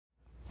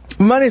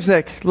My name's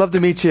Nick. Love to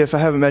meet you if I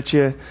haven't met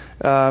you.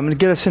 I'm going to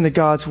get us into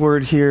God's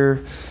Word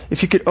here.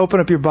 If you could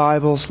open up your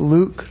Bibles,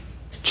 Luke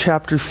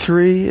chapter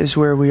 3 is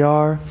where we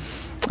are.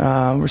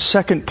 We're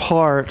second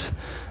part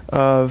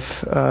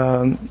of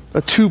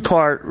a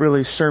two-part,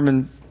 really,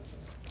 sermon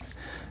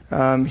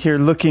here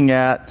looking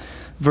at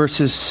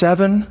verses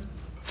 7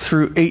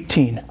 through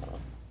 18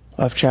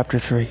 of chapter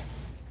 3.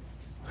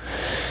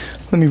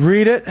 Let me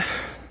read it,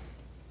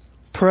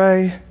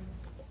 pray,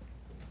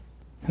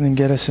 and then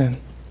get us in.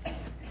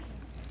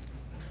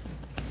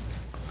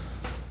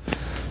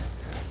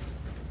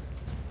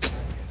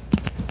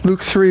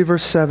 Luke 3,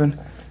 verse 7.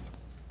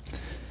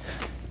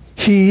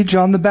 He,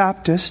 John the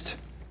Baptist,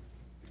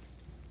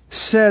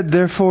 said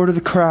therefore to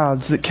the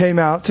crowds that came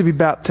out to be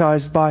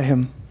baptized by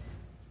him,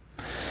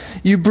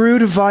 "You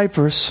brood of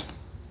vipers,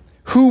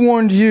 who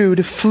warned you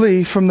to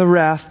flee from the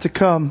wrath to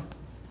come?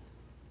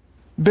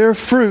 Bear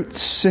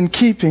fruits in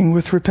keeping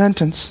with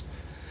repentance,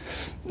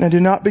 and do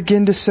not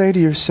begin to say to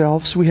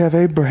yourselves, 'We have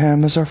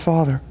Abraham as our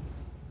father.'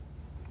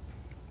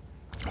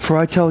 For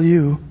I tell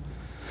you,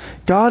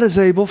 God is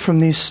able from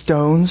these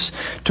stones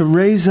to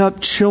raise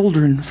up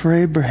children for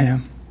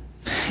Abraham.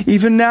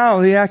 Even now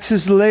the axe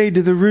is laid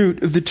to the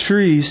root of the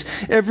trees.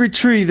 Every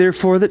tree,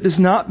 therefore, that does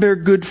not bear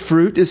good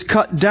fruit is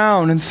cut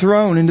down and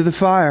thrown into the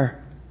fire."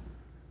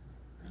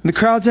 And the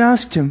crowds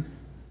asked him,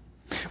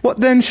 "What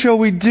then shall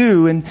we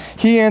do?" And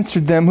he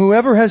answered them,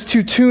 "Whoever has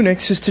 2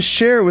 tunics is to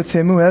share with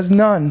him who has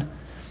none,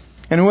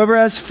 and whoever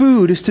has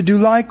food is to do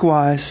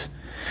likewise."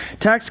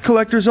 Tax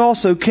collectors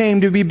also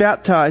came to be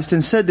baptized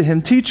and said to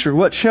him, "Teacher,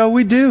 what shall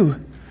we do?"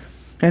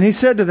 And he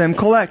said to them,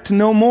 "Collect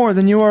no more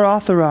than you are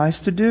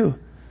authorized to do."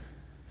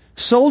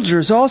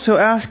 Soldiers also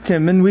asked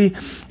him, and we,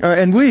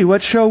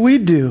 what shall we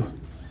do?"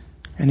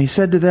 And he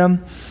said to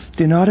them,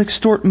 "Do not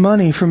extort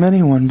money from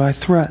anyone by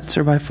threats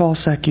or by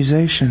false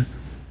accusation,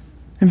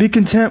 and be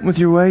content with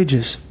your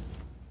wages."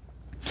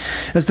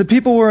 As the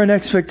people were in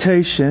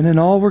expectation, and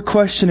all were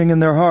questioning in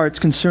their hearts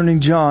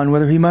concerning John,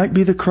 whether he might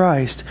be the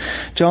Christ,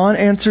 John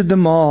answered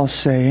them all,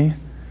 saying,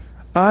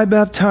 "I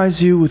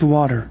baptize you with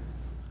water,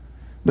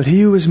 but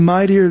he who is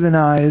mightier than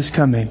I is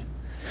coming,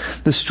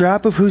 the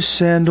strap of whose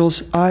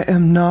sandals I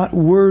am not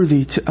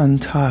worthy to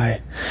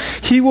untie.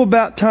 He will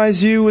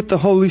baptize you with the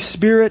Holy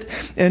Spirit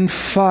and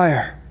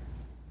fire.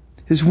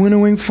 His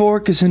winnowing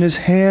fork is in his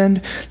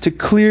hand to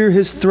clear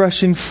his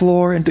threshing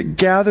floor and to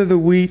gather the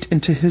wheat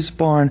into his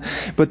barn,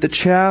 but the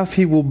chaff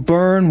he will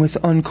burn with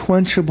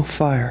unquenchable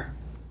fire."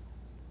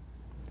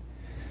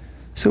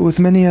 So with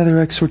many other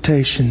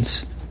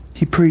exhortations,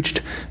 he preached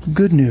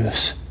good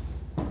news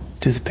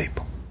to the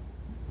people.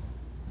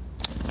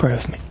 Pray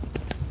with me.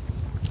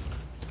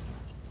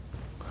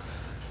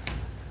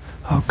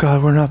 Oh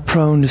God, we're not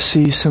prone to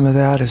see some of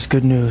that as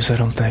good news, I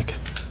don't think.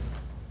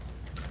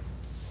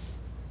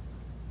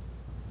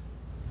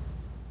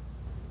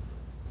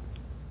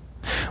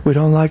 We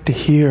don't like to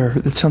hear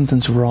that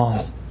something's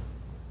wrong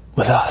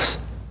with us.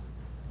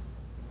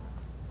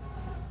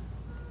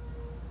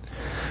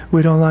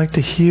 We don't like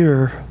to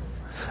hear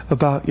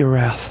about your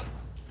wrath,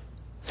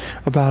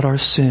 about our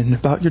sin,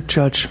 about your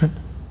judgment.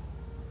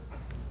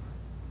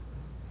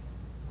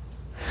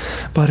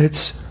 But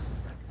it's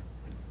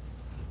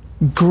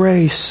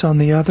grace on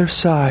the other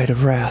side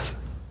of wrath.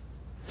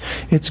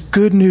 It's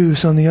good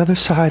news on the other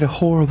side of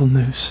horrible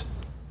news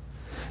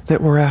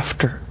that we're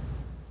after.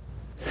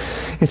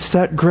 It's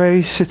that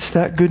grace, it's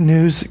that good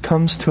news that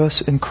comes to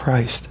us in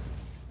Christ.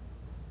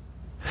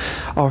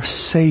 Our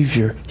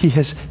Savior, He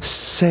has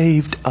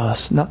saved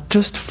us, not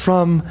just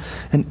from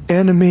an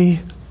enemy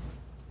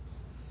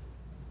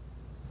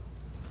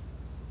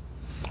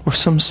or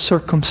some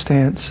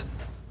circumstance,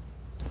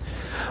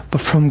 but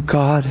from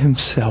God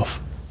Himself.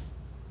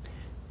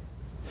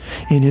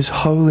 In His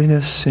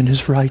holiness, in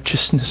His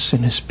righteousness,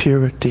 in His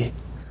purity.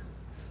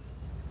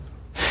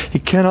 He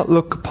cannot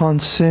look upon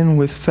sin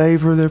with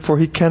favor, therefore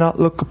He cannot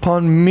look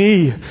upon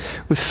me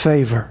with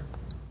favor.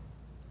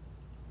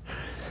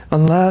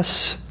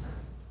 Unless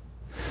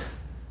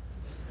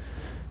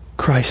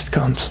Christ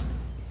comes.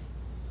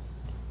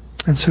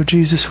 And so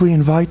Jesus, we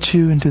invite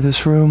you into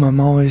this room. I'm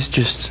always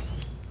just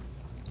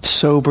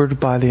sobered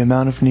by the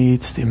amount of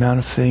needs, the amount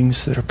of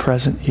things that are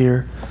present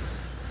here,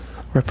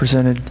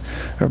 represented,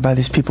 or by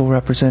these people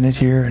represented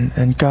here.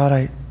 And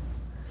God,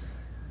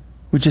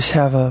 we just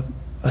have a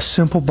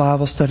simple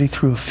Bible study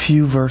through a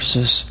few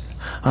verses.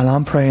 And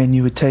I'm praying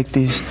you would take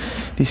these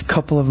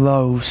couple of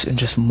loaves and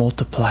just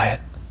multiply it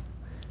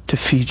to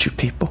feed your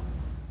people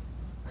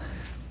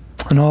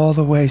in all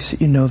the ways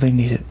that you know they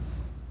need it.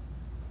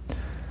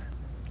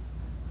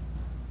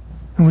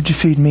 And would you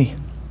feed me?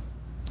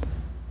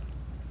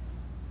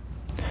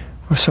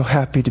 We're so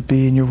happy to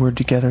be in your word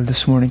together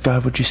this morning.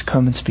 God, would you just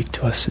come and speak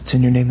to us? It's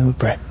in your name that we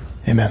pray.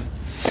 Amen.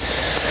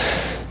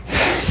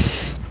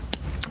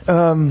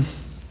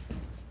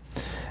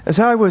 As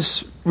I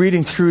was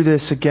reading through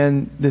this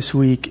again this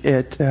week,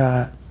 it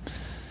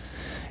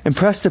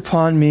impressed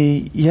upon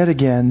me yet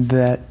again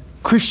that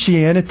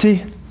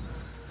Christianity,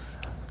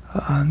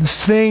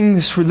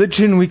 this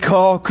religion we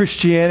call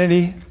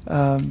Christianity,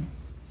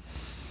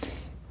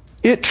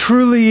 it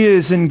truly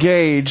is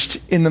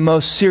engaged in the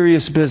most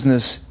serious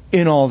business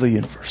in all the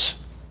universe.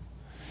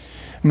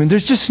 I mean,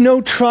 there's just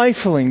no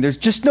trifling. There's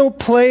just no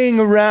playing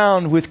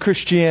around with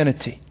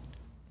Christianity.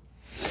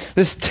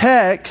 This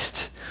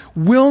text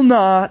will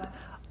not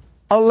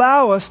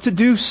allow us to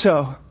do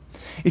so.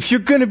 If you're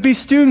going to be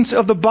students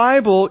of the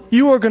Bible,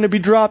 you are going to be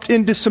dropped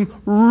into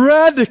some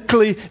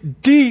radically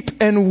deep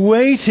and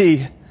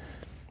weighty,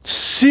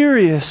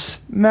 serious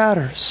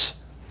matters.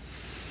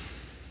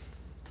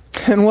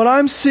 And what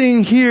I'm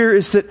seeing here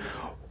is that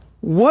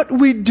what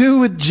we do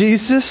with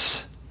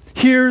Jesus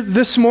here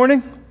this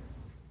morning,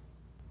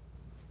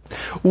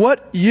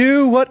 what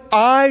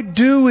I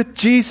do with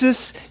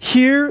Jesus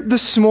here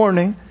this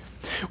morning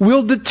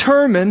will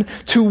determine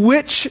to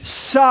which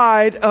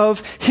side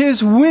of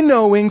His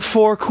winnowing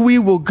fork we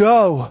will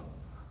go.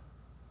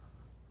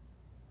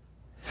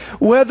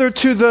 Whether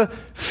to the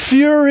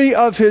fury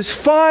of His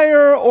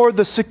fire or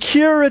the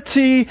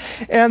security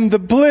and the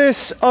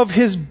bliss of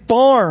His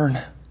barn.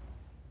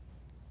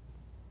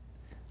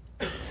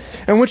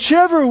 And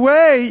whichever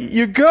way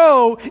you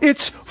go,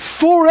 it's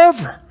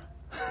forever.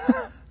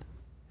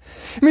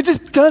 I mean, it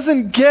just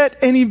doesn't get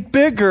any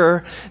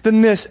bigger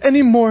than this,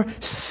 any more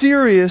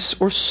serious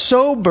or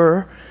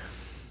sober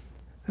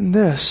than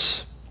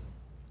this.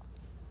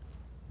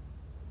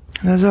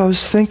 And as I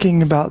was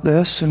thinking about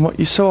this and what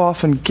you so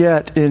often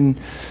get in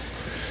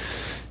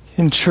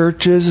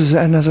churches,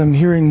 and as I'm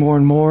hearing more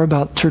and more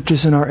about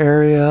churches in our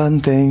area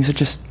and things, it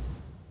just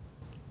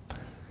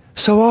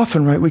so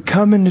often, right, we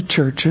come into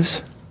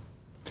churches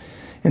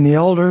and the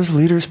elders,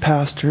 leaders,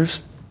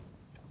 pastors,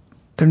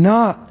 they're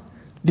not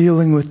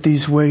dealing with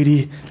these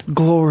weighty,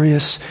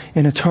 glorious,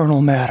 and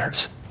eternal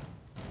matters.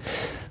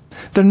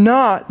 They're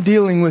not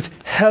dealing with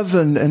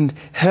heaven and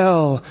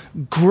hell,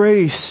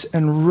 grace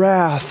and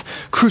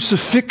wrath,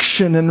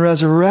 crucifixion and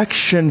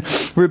resurrection,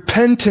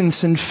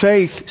 repentance and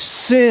faith,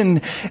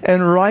 sin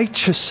and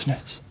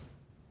righteousness.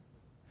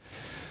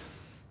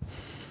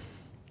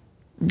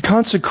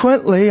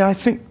 Consequently, I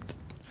think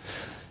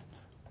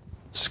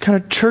this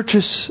kind of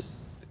churches,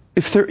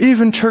 if they're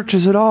even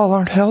churches at all,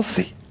 aren't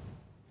healthy.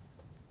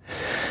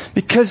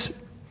 Because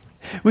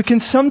we can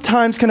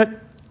sometimes kind of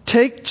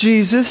take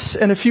Jesus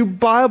and a few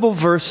Bible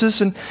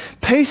verses and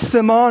paste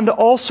them on to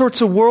all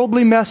sorts of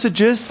worldly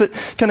messages that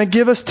kind of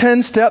give us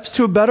 10 steps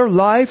to a better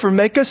life or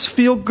make us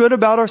feel good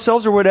about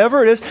ourselves or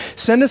whatever it is.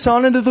 Send us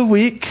on into the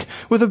week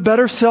with a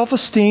better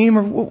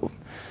self-esteem.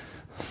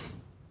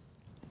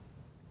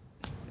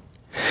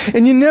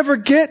 And you never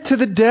get to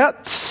the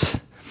depths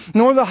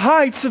nor the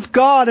heights of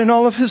God in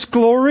all of His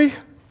glory.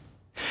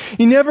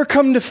 You never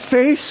come to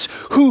face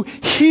who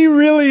He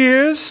really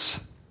is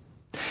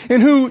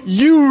and who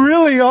you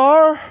really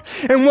are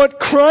and what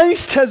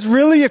Christ has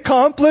really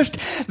accomplished.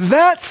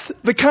 That's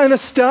the kind of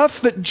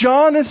stuff that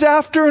John is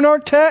after in our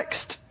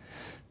text.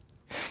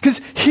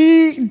 Because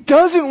he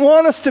doesn't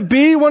want us to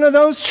be one of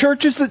those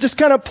churches that just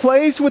kind of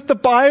plays with the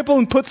Bible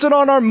and puts it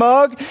on our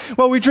mug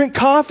while we drink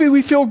coffee.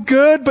 We feel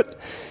good, but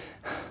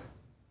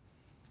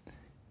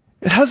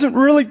it hasn't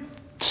really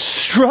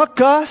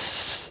struck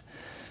us.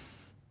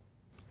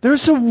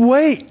 There's a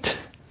weight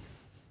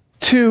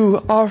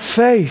to our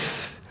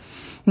faith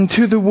and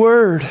to the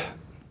Word.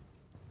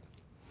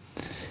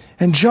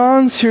 And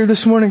John's here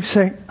this morning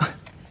saying,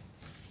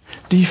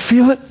 do you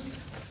feel it?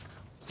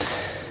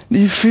 Do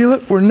you feel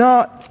it? We're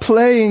not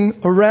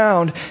playing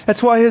around.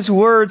 That's why his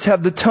words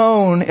have the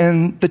tone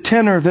and the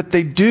tenor that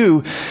they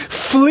do.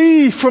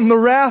 Flee from the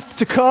wrath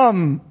to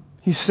come,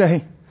 he's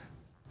saying.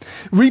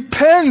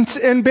 Repent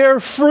and bear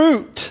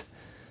fruit.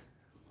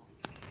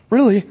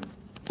 Really,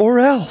 or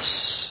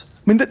else.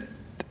 I mean,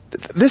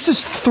 this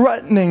is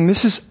threatening.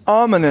 This is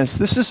ominous.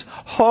 This is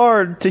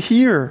hard to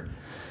hear.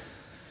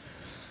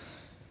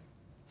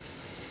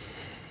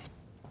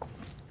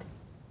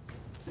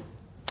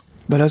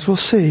 But as we'll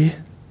see,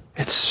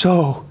 it's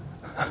so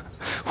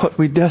what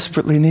we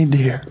desperately need to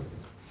hear.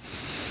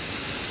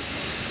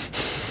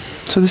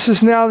 So this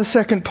is now the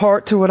second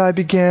part to what I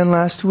began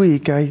last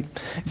week. I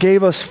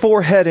gave us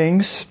 4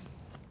 headings.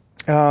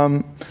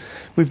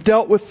 We've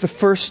dealt with the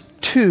first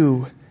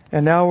 2,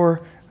 and now we're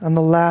on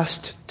the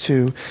last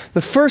 2.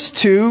 The first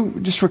 2,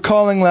 just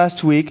recalling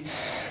last week,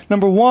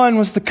 number 1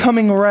 was the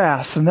coming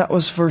wrath, and that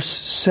was verse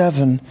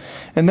 7.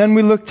 And then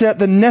we looked at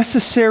the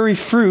necessary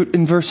fruit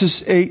in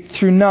verses 8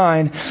 through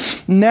 9.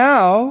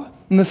 Now,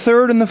 in the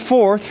third and the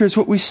fourth, here's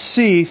what we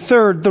see.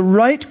 Third, the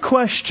right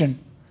question.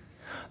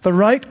 The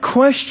right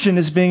question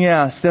is being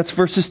asked. That's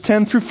verses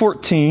 10 through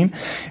 14.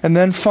 And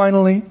then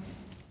finally,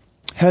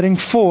 heading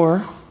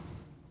 4,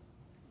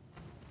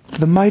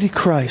 the mighty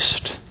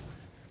Christ.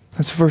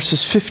 That's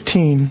verses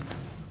 15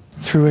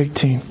 through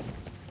 18. So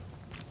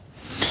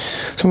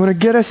I'm going to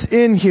get us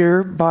in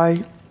here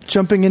by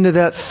jumping into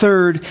that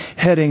third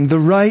heading, the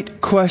right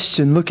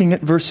question, looking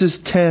at verses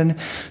 10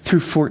 through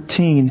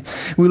 14.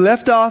 We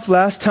left off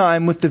last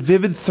time with the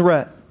vivid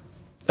threat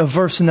of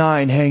verse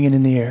 9 hanging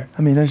in the air.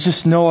 I mean, there's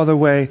just no other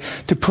way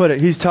to put it.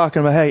 He's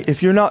talking about, hey,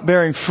 if you're not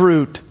bearing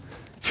fruit,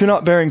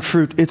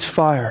 it's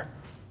fire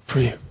for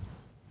you.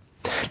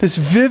 This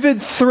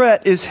vivid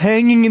threat is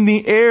hanging in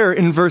the air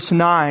in verse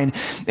 9.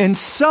 And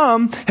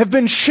some have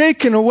been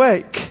shaken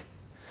awake.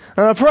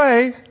 And I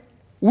pray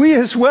we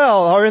as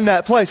well are in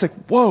that place.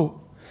 Like,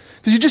 whoa.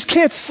 Because you just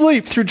can't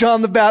sleep through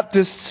John the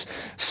Baptist's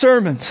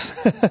sermons.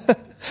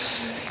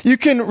 You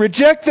can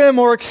reject them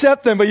or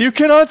accept them, but you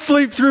cannot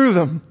sleep through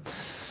them.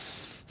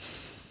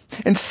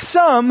 And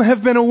some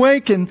have been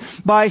awakened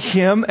by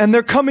him, and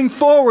they're coming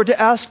forward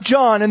to ask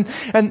John, and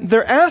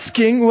they're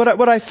asking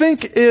what I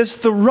think is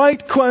the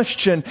right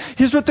question.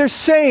 Here's what they're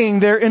saying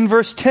there in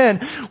verse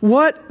 10.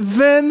 What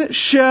then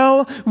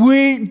shall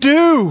we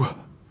do?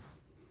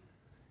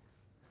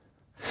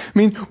 I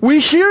mean, we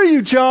hear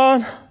you,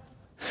 John.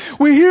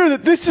 We hear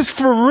that this is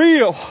for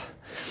real.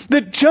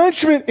 That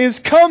judgment is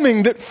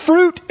coming. That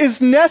fruit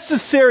is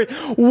necessary.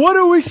 What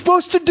are we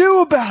supposed to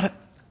do about it?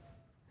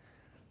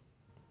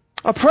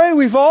 I pray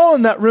we've all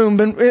in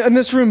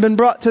this room been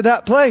brought to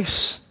that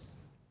place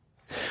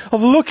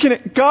of looking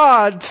at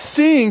God,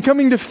 seeing,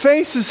 coming to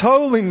face His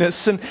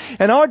holiness and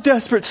our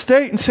desperate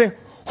state and saying,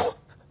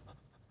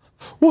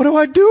 what do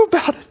I do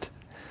about it?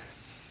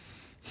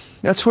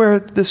 That's where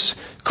this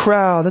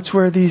crowd, that's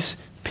where these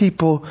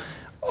people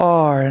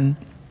are. And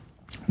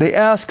they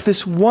ask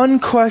this one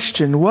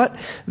question, what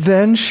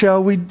then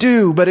shall we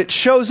do? But it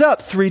shows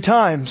up 3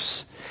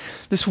 times.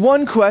 This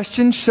one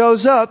question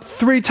shows up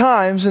 3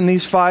 times in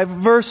these 5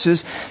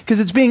 verses because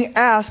it's being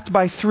asked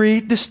by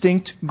 3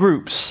 distinct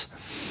groups.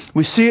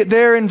 We see it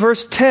there in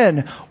verse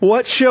 10.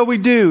 What shall we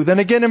do? Then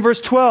again in verse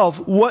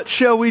 12. What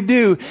shall we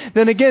do?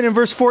 Then again in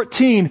verse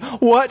 14.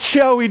 What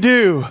shall we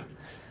do?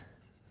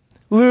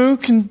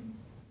 Luke and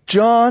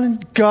John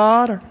and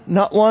God are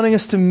not wanting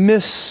us to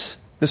miss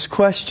this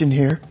question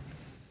here.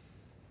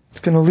 It's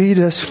going to lead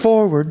us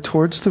forward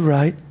towards the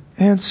right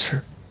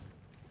answer.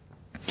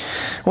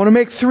 I want to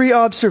make 3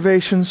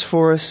 observations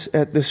for us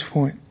at this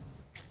point.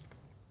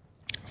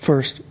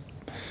 First,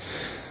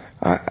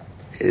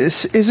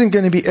 this isn't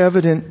going to be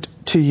evident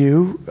to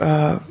you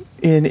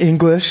in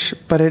English,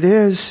 but it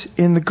is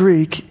in the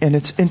Greek, and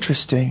it's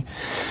interesting.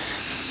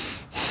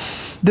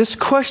 This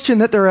question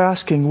that they're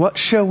asking, what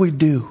shall we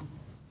do,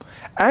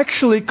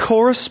 actually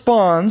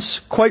corresponds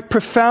quite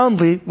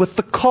profoundly with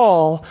the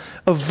call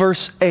of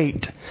verse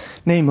 8.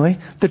 Namely,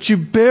 that you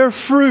bear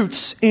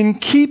fruits in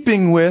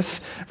keeping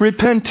with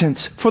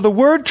repentance. For the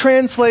word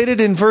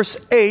translated in verse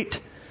 8,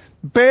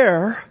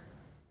 bear,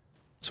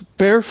 so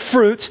bear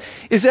fruits,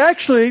 is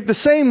actually the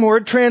same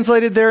word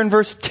translated there in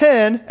verse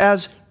 10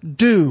 as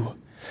do.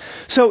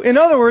 So in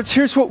other words,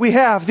 here's what we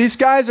have. These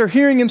guys are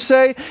hearing him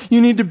say,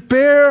 you need to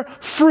bear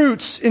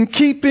fruits in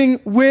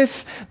keeping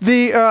with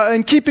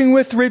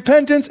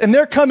repentance, and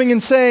they're coming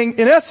and saying,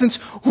 in essence,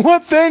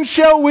 what then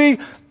shall we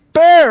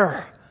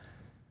bear?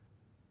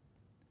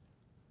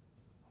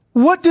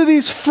 What do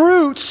these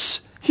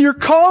fruits you're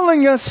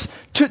calling us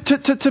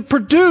to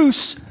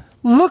produce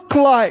look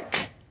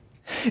like?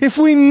 If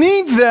we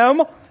need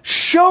them,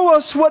 show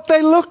us what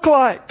they look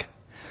like.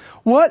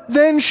 What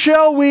then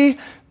shall we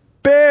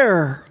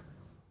bear?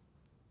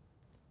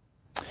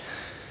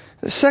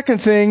 The second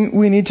thing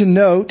we need to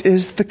note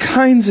is the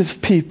kinds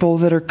of people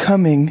that are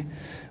coming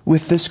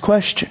with this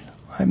question.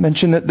 I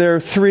mentioned that there are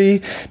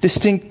 3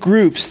 distinct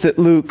groups that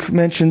Luke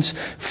mentions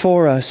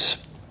for us.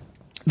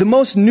 The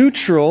most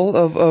neutral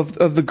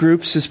of the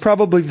groups is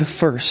probably the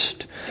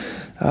first,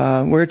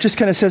 where it just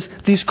kind of says,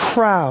 these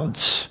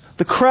crowds.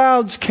 The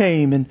crowds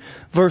came in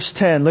verse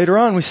 10. Later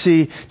on we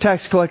see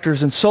tax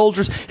collectors and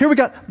soldiers. Here we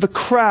got the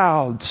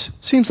crowds.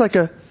 Seems like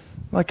a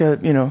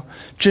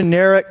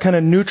generic kind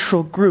of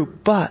neutral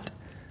group, but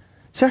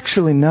it's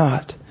actually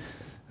not.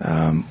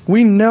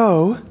 We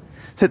know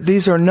that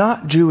these are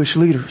not Jewish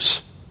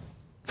leaders.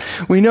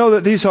 We know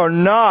that these are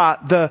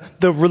not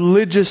the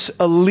religious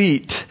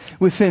elite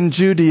within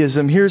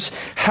Judaism. Here's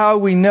how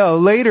we know.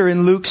 Later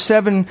in Luke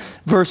 7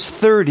 verse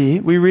 30,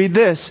 we read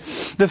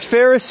this. The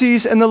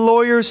Pharisees and the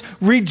lawyers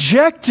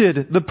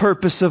rejected the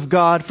purpose of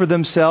God for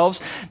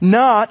themselves,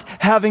 not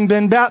having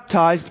been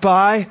baptized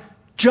by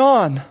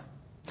John.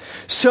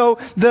 So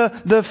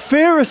the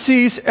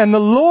Pharisees and the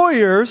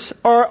lawyers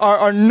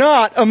are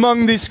not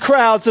among these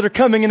crowds that are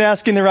coming and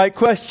asking the right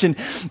question.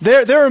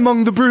 They're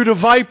among the brood of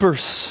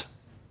vipers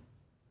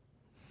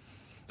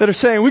that are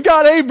saying, we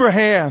got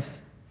Abraham.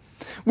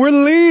 We're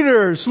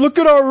leaders. Look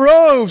at our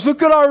robes.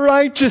 Look at our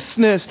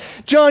righteousness.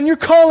 John, you're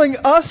calling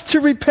us to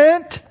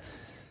repent?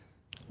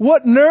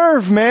 What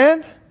nerve,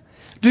 man?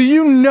 Do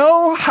you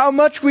know how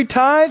much we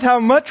tithe? How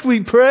much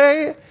we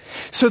pray?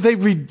 So they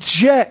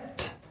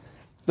reject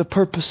the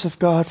purpose of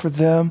God for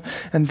them,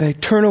 and they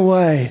turn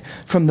away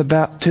from the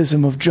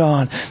baptism of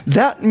John.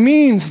 That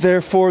means,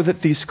 therefore,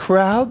 that these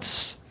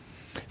crowds,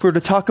 if we were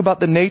to talk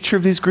about the nature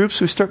of these groups,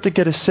 we start to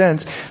get a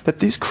sense that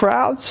these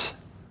crowds,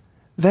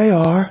 they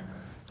are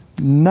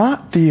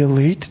not the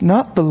elite,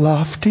 not the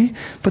lofty,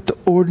 but the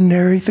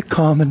ordinary, the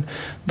common,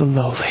 the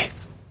lowly.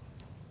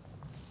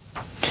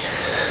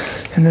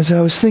 And as I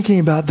was thinking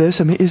about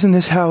this, isn't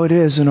this how it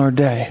is in our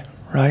day,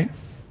 right?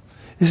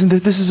 Isn't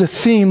it? This is a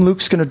theme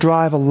Luke's going to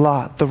drive a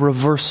lot, the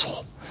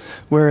reversal.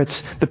 where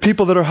it's the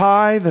people that are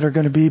high that are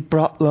going to be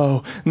brought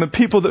low, and the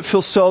people that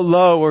feel so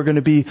low are going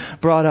to be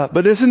brought up.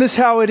 But isn't this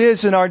how it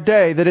is in our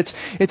day? That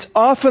it's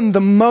often the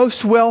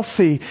most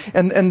wealthy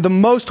and the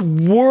most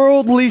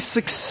worldly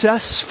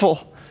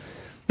successful.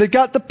 They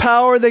got the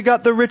power, they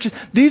got the riches.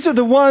 These are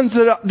the ones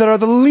that are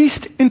the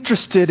least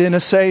interested in a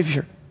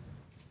Savior.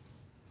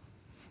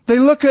 They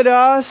look at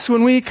us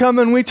when we come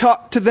and we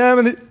talk to them,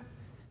 and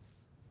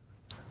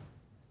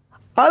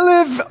I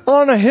live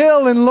on a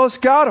hill in Los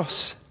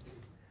Gatos.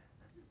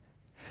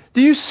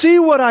 Do you see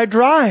what I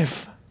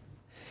drive?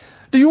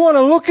 Do you want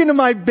to look into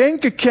my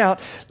bank account?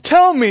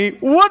 Tell me,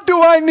 what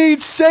do I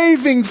need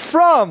saving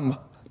from?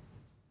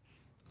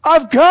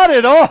 I've got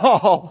it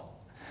all.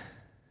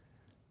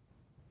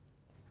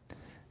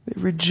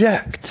 They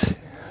reject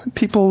the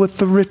people with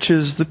the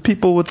riches, the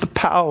people with the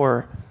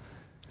power.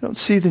 They don't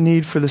see the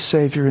need for the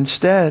Savior.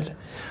 Instead,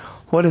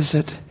 what is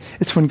it?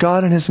 It's when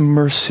God in His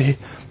mercy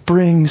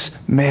brings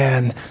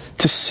man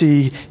to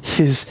see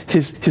his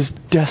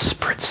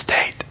desperate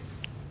state.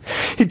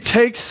 He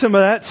takes some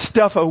of that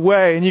stuff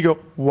away and you go,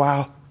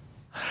 wow,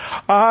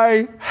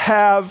 I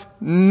have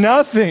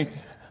nothing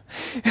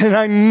and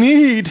I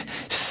need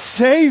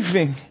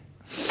saving.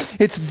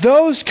 It's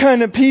those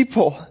kind of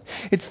people.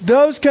 It's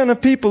those kind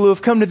of people who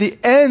have come to the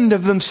end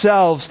of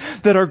themselves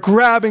that are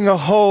grabbing a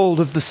hold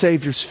of the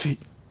Savior's feet.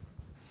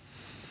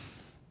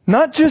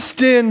 Not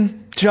just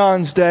in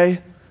John's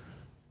day,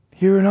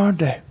 here in our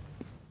day.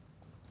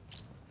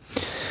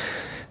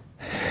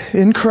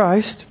 In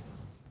Christ,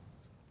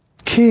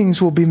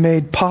 kings will be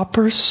made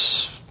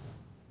paupers,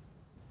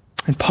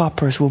 and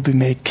paupers will be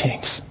made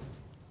kings.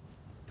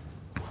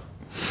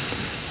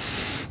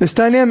 This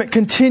dynamic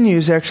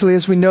continues, actually,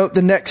 as we note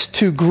the next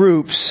two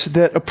groups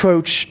that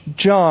approach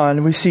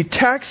John. We see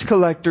tax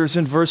collectors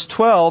in verse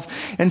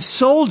 12 and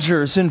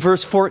soldiers in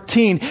verse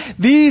 14.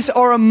 These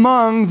are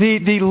among the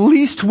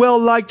least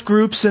well-liked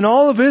groups in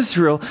all of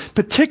Israel,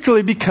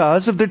 particularly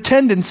because of their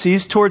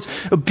tendencies towards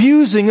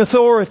abusing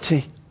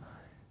authority.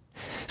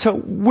 So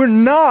we're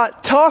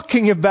not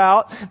talking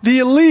about the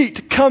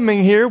elite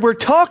coming here. We're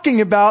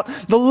talking about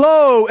the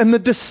low and the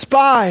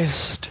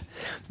despised.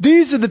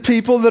 These are the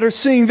people that are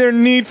seeing their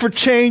need for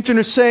change and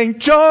are saying,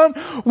 John,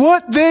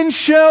 what then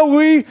shall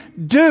we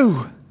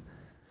do?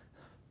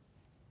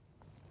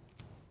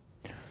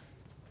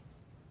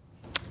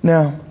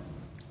 Now,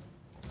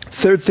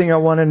 third thing I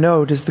want to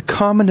note is the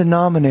common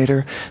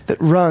denominator that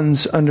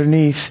runs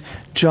underneath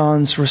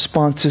John's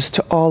responses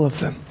to all of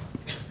them.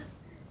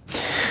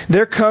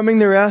 They're coming,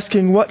 they're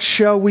asking, what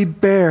shall we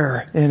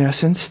bear, in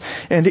essence?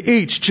 And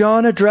each,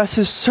 John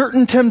addresses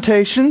certain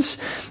temptations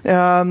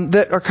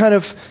that are kind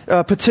of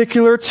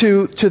particular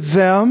to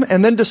them,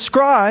 and then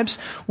describes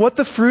what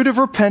the fruit of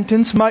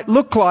repentance might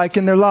look like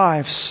in their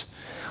lives.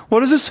 What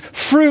does this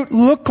fruit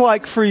look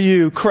like for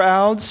you,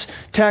 crowds,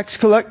 tax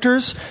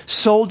collectors,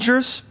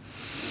 soldiers?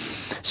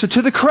 So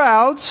to the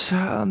crowds,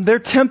 they're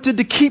tempted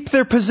to keep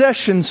their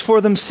possessions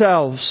for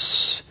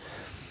themselves.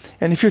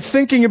 And if you're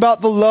thinking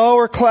about the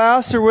lower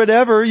class or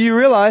whatever, you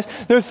realize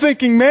they're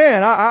thinking,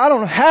 man, I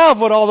don't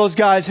have what all those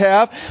guys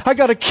have. I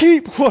got to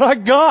keep what I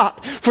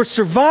got for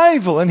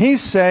survival. And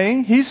he's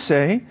saying,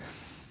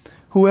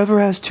 whoever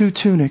has two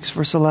tunics,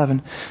 verse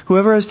 11,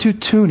 whoever has two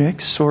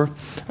tunics, or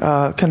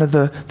kind of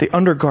the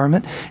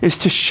undergarment, is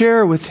to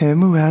share with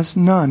him who has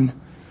none.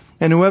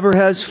 And whoever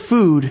has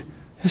food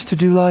is to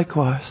do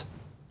likewise.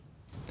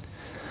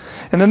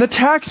 And then the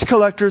tax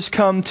collectors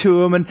come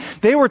to him, and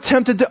they were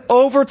tempted to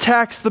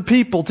overtax the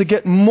people to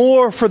get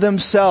more for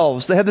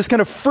themselves. They had this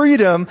kind of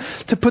freedom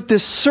to put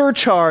this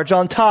surcharge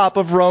on top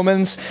of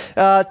Romans'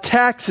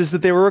 taxes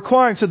that they were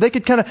requiring. So they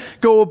could kind of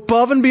go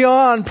above and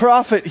beyond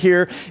profit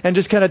here and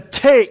just kind of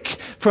take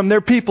from their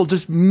people,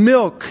 just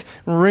milk,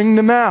 wring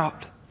them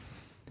out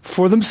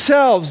for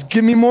themselves.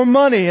 Give me more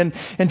money. And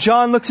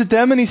John looks at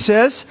them and he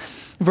says,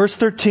 verse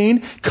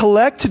 13,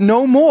 collect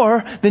no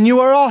more than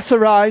you are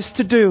authorized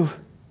to do.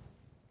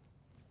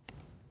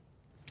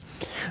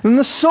 And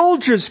the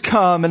soldiers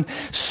come, and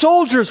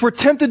soldiers were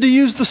tempted to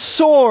use the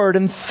sword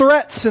and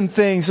threats and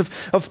things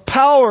of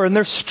power and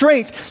their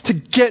strength to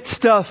get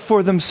stuff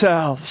for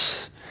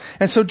themselves.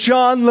 And so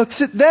John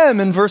looks at them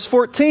in verse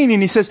 14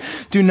 and he says,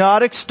 do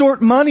not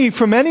extort money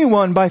from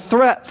anyone by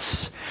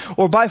threats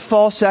or by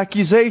false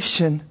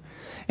accusation,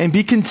 and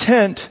be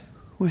content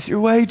with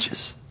your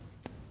wages.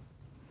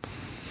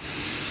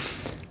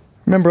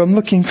 Remember, I'm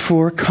looking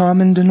for a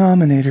common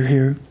denominator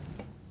here.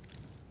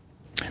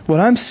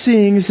 What I'm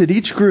seeing is that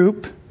each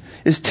group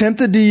is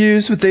tempted to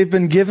use what they've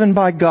been given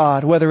by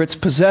God, whether it's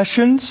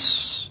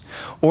possessions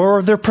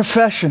or their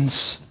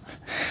professions.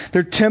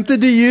 They're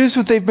tempted to use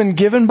what they've been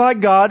given by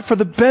God for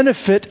the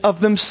benefit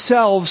of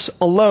themselves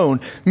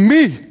alone.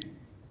 Me.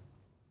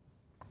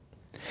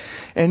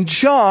 And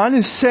John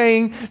is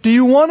saying, do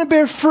you want to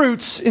bear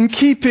fruits in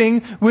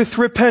keeping with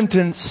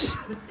repentance?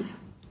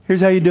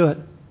 Here's how you do it.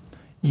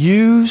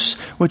 Use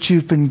what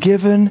you've been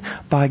given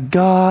by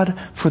God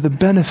for the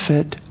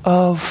benefit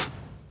of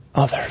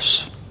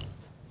others.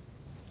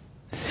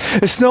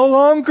 It's no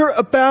longer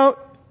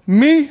about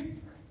me.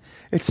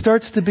 It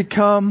starts to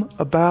become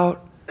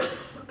about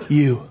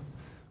you.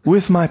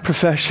 With my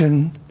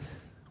profession,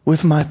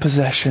 with my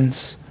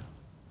possessions,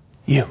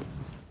 you.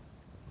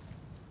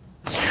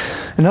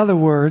 In other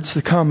words,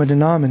 the common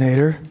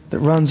denominator that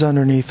runs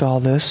underneath all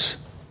this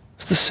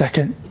is the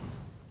second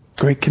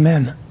great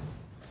commandment.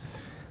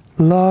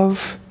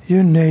 Love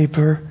your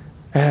neighbor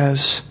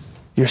as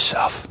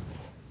yourself.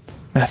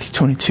 Matthew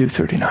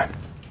 22:39.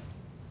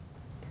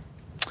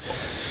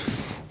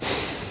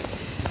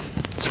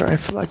 Sorry, I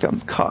feel like I'm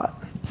caught.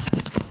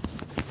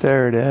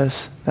 There it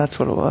is. That's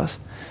what it was.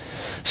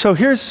 So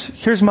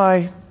here's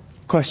my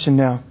question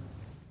now.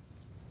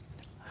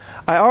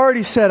 I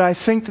already said I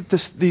think that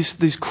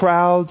these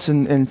crowds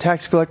and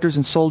tax collectors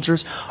and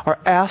soldiers are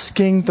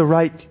asking the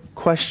right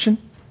question.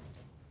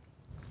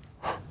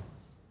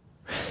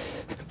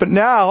 But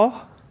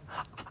now,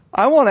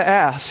 I want to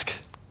ask,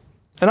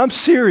 and I'm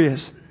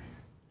serious,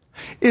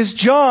 is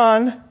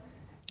John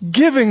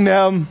giving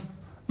them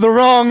the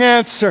wrong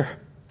answer?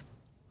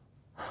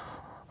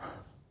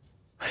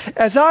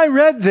 As I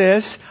read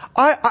this,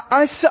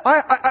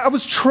 I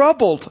was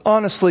troubled,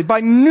 honestly,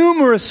 by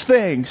numerous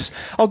things.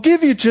 I'll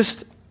give you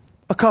just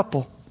a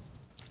couple.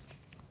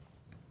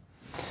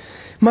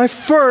 My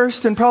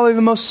first and probably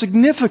the most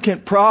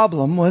significant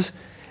problem was,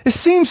 it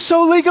seems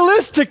so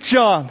legalistic,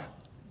 John.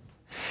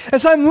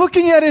 As I'm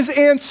looking at his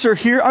answer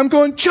here, I'm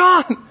going,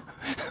 John,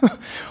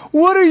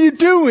 what are you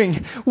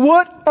doing?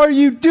 What are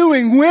you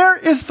doing? Where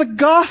is the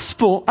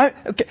gospel?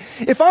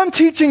 If I'm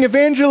teaching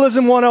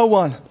Evangelism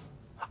 101,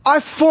 I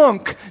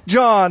flunk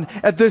John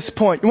at this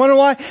point. You want to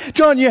know why?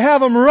 John, you have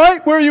them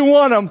right where you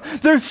want them.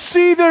 They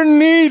see their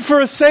need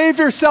for a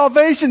Savior,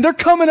 salvation. They're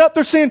coming up,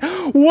 they're saying,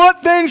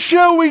 what then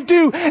shall we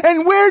do?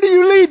 And where do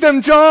you lead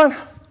them, John?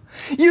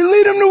 You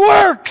lead them to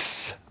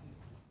works.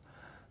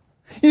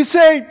 You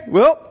say,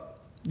 well,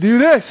 do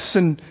this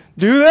and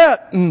do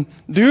that and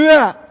do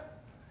that.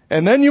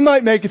 And then you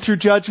might make it through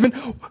judgment.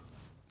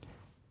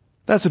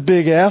 That's a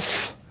big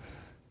F.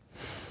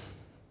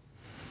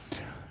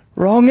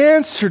 Wrong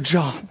answer,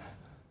 John.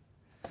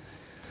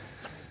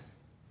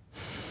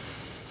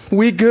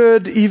 We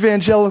good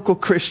evangelical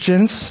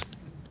Christians,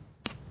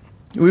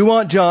 we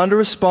want John to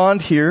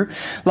respond here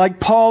like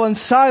Paul and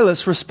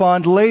Silas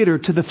respond later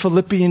to the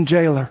Philippian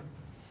jailer.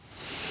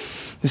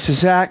 This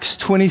is Acts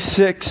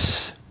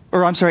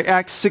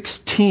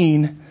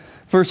 16,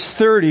 verse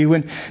 30,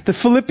 when the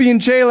Philippian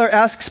jailer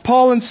asks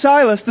Paul and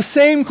Silas the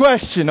same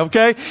question,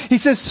 okay? He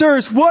says,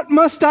 sirs, what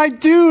must I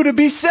do to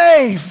be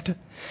saved?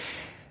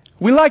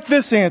 We like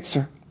this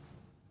answer.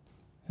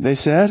 They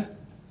said,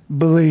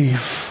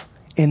 believe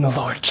in the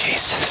Lord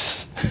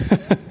Jesus,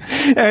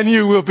 and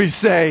you will be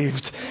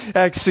saved.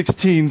 Acts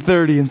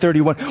 16:30 and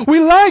 31. We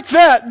like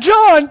that.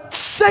 John,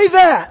 say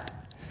that.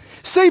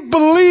 Say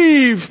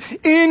believe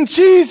in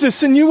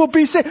Jesus and you will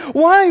be saved.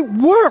 Why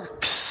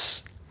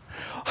works?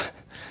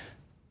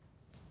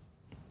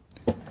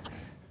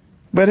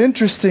 But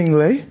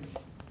interestingly,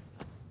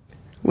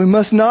 we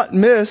must not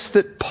miss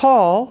that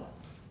Paul,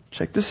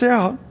 check this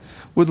out,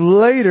 would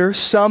later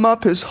sum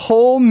up his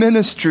whole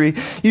ministry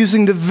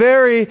using the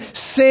very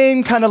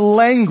same kind of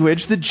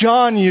language that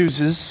John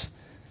uses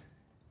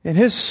in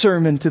his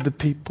sermon to the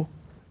people.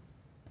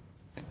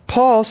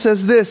 Paul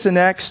says this in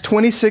Acts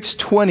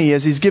 26:20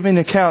 as he's giving an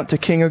account to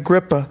King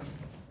Agrippa.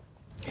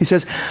 He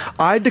says,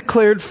 I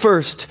declared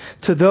first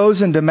to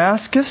those in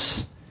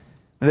Damascus,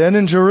 then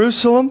in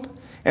Jerusalem,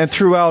 and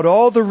throughout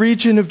all the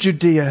region of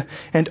Judea,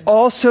 and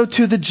also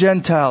to the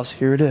Gentiles.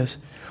 Here it is.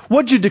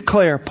 What'd you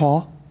declare,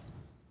 Paul?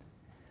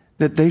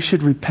 That they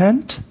should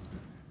repent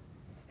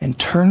and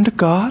turn to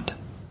God,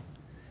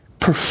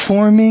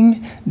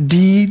 performing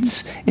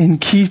deeds in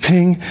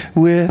keeping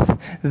with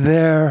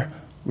their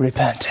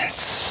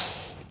repentance.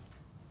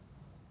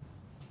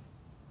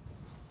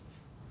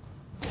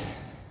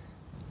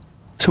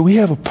 So we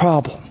have a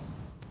problem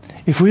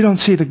if we don't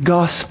see the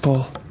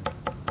gospel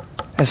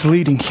as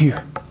leading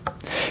here.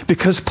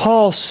 Because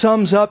Paul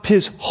sums up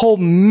his whole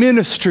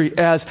ministry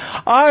as,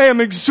 I am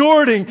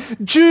exhorting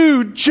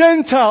Jew,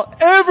 Gentile,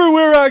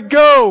 everywhere I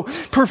go,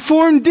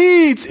 perform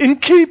deeds in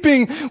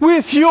keeping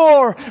with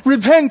your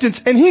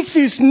repentance. And he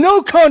sees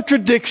no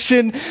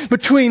contradiction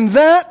between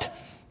that,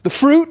 the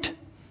fruit,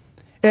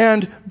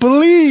 and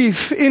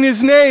believe in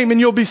his name and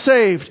you'll be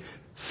saved.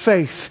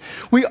 Faith.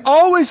 We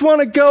always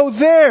want to go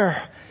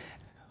there.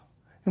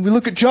 And we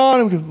look at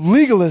John and we go,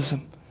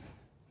 legalism.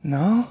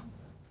 No.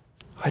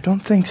 I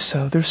don't think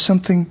so. There's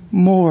something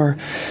more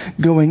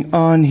going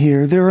on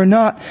here. There are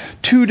not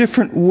two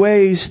different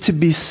ways to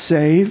be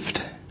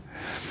saved.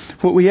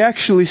 What we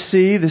actually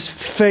see, this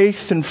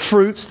faith and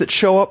fruits that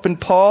show up in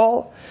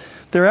Paul,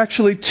 they're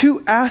actually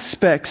two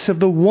aspects of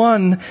the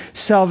one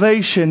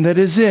salvation that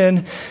is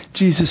in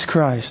Jesus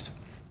Christ.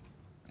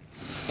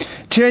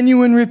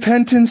 Genuine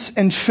repentance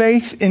and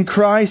faith in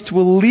Christ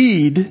will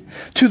lead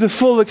to the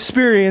full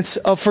experience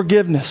of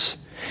forgiveness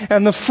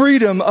and the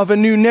freedom of a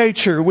new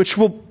nature, which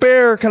will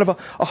bear kind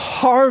of a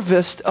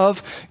harvest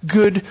of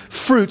good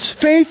fruits.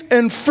 Faith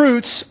and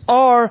fruits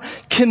are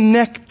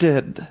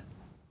connected.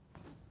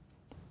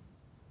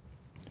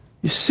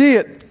 You see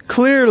it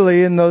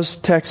clearly in those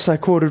texts I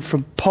quoted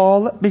from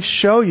Paul. Let me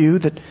show you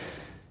that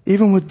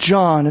even with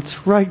John,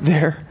 it's right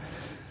there.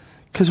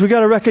 Because we got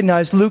to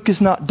recognize Luke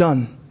is not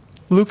done.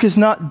 Luke is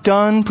not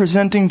done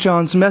presenting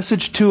John's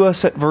message to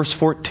us at verse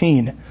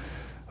 14.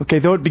 Okay,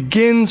 though it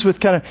begins with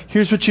kind of,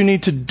 here's what you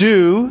need to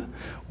do,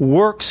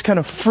 works, kind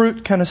of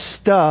fruit kind of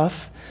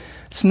stuff,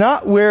 it's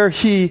not where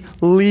he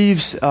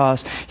leaves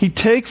us. He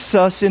takes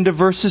us into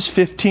verses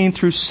 15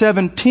 through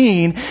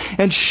 17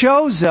 and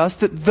shows us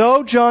that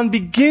though John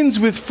begins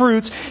with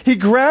fruits, he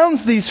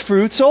grounds these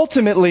fruits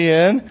ultimately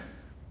in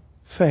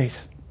faith.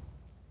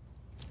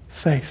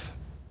 Faith.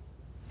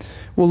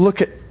 We'll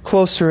look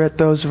closer at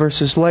those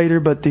verses later,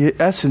 but the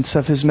essence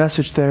of his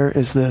message there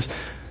is this.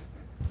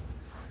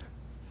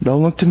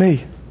 Don't look to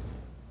me.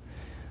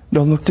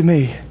 Don't look to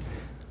me.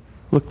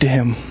 Look to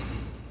Him.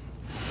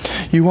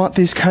 You want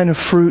these kind of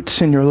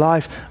fruits in your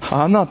life?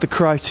 I'm not the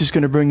Christ who's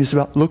going to bring this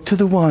about. Look to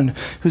the one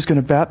who's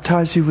going to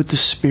baptize you with the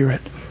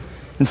Spirit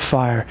and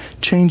fire.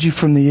 Change you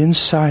from the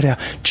inside out.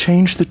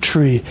 Change the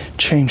tree.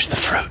 Change the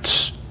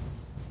fruits.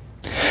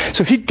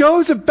 So he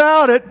goes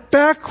about it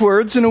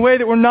backwards in a way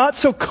that we're not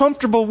so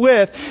comfortable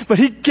with, but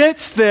he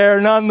gets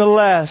there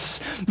nonetheless.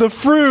 The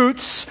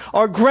fruits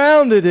are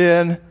grounded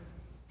in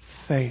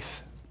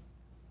faith.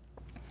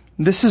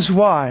 This is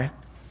why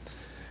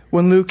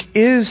when Luke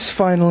is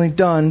finally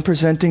done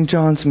presenting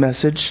John's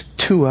message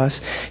to us,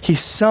 he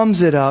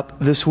sums it up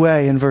this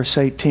way in verse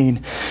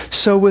 18.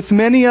 So with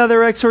many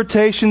other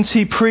exhortations,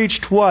 he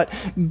preached what?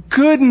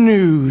 Good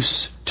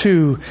news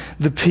to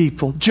the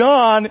people.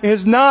 John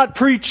is not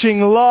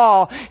preaching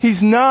law.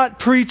 He's not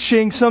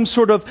preaching some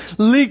sort of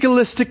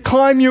legalistic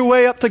climb your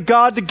way up to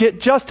God to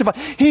get justified.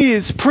 He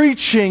is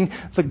preaching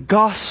the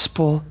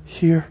gospel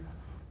here.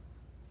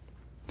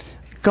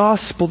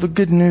 Gospel, the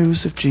good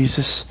news of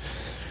Jesus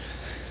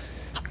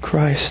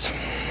Christ.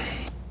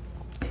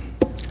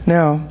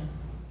 Now,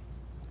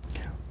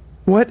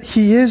 what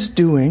he is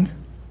doing,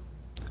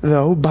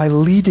 though, by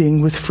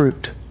leading with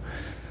fruit,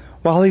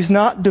 while he's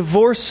not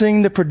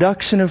divorcing the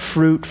production of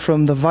fruit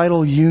from the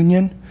vital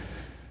union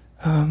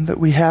that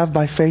we have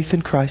by faith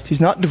in Christ,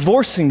 he's not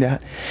divorcing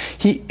that.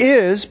 He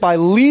is, by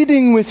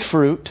leading with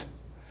fruit,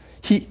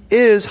 he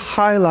is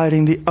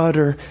highlighting the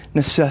utter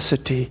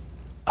necessity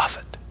of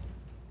it.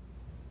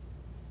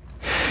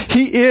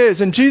 He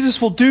is, and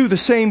Jesus will do the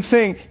same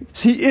thing.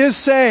 He is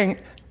saying,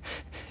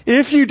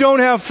 if you don't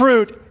have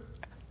fruit,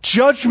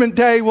 Judgment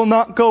Day will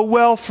not go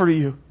well for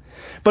you.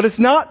 But it's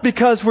not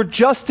because we're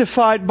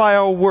justified by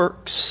our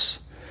works.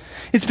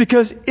 It's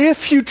because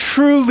if you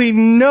truly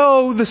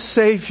know the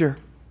Savior,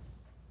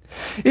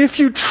 if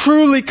you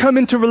truly come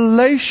into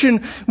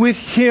relation with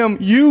Him,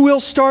 you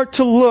will start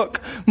to look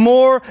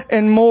more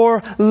and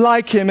more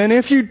like Him. And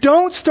if you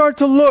don't start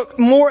to look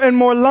more and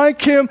more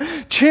like Him,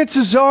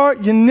 chances are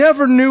you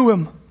never knew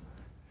Him.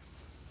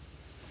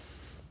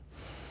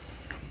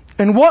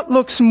 And what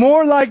looks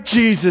more like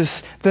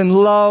Jesus than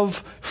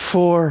love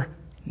for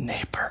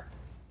neighbor?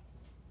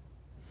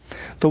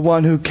 The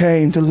one who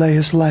came to lay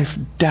His life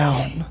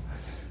down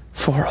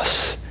for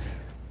us.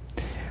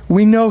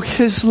 We know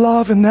His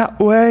love in that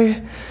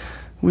way.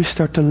 We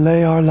start to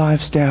lay our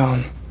lives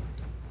down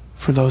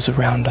for those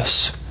around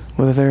us,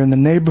 whether they're in the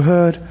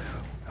neighborhood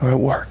or at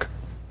work.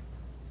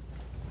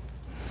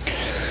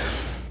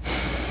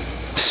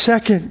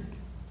 Second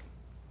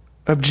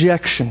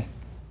objection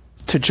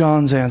to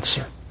John's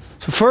answer.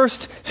 So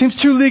first, seems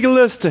too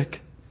legalistic.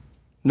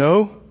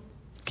 No,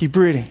 keep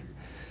reading.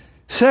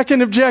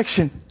 Second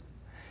objection.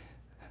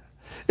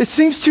 It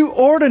seems too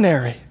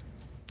ordinary.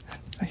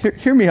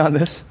 Hear me on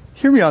this.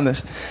 Hear me on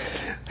this.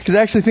 Because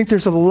I actually think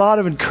there's a lot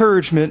of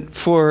encouragement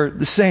for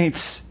the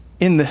saints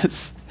in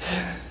this.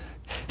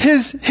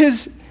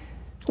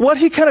 What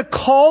he kind of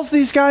calls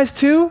these guys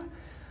to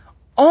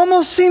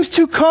almost seems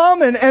too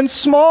common and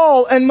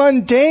small and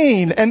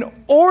mundane and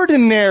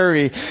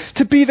ordinary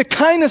to be the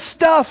kind of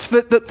stuff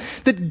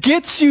that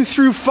gets you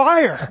through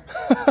fire.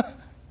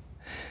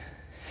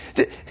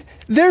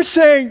 They're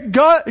saying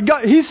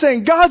he's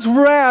saying God's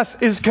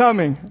wrath is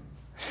coming.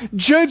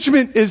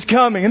 Judgment is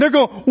coming. And they're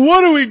going,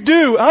 what do we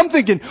do? I'm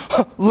thinking,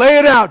 lay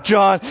it out,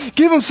 John.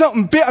 Give them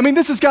something big. I mean,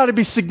 this has got to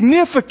be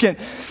significant.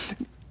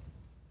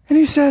 And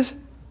he says,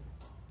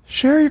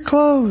 share your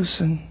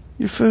clothes and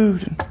your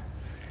food and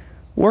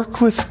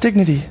work with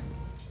dignity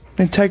and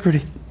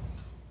integrity.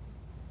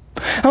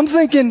 I'm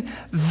thinking,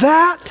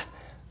 that's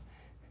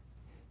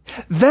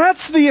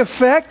the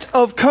effect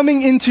of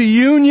coming into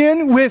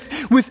union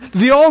with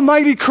the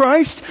Almighty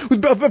Christ,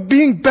 of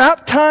being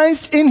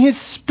baptized in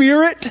His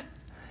Spirit.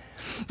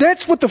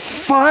 That's what the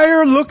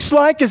fire looks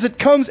like as it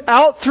comes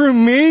out through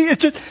me.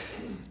 It's just,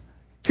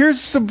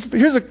 here's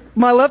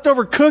my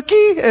leftover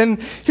cookie,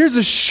 and here's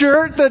a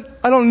shirt that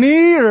I don't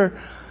need, or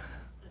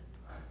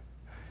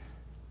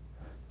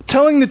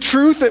telling the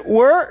truth at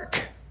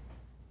work.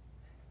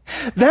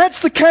 That's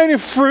the kind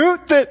of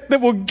fruit that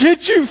will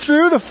get you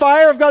through the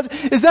fire of God.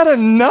 Is that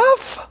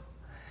enough?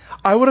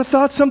 I would have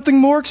thought something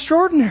more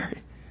extraordinary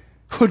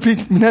would be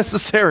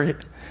necessary.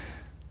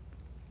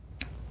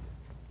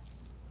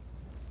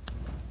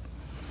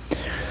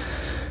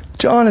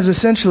 John is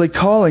essentially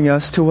calling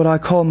us to what I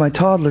call my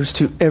toddlers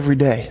to every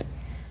day.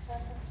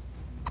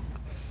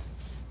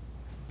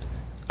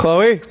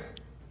 Chloe?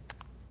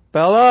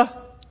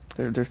 Bella?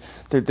 They're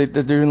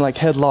doing like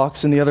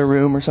headlocks in the other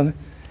room or something.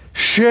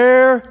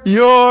 Share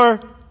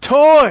your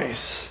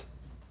toys.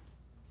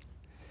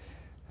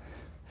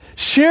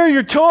 Share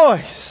your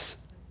toys.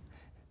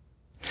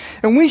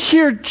 And we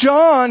hear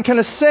John kind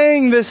of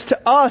saying this to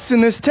us in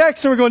this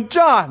text, and we're going,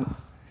 John,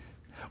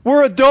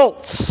 we're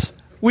adults.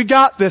 We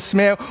got this,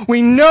 man.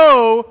 We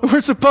know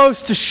we're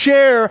supposed to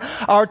share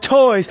our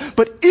toys.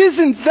 But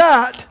isn't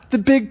that the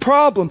big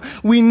problem?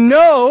 We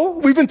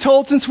know, we've been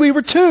told since we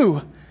were 2.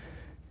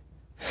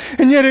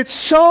 And yet it's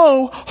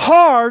so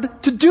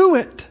hard to do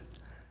it.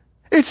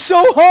 It's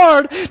so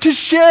hard to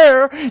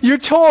share your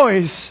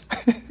toys.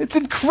 It's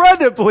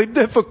incredibly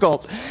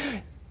difficult.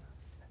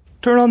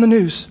 Turn on the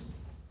news.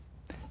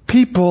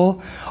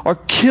 People are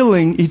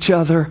killing each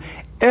other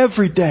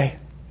every day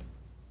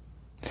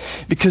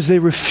because they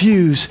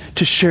refuse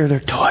to share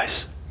their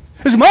toys.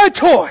 It's my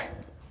toy.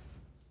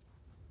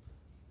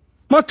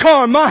 My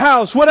car, my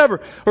house,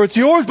 whatever. Or it's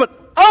yours, but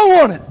I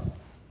want it.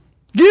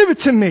 Give it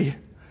to me.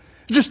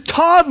 Just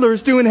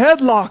toddlers doing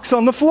headlocks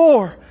on the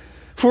floor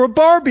for a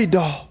Barbie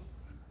doll.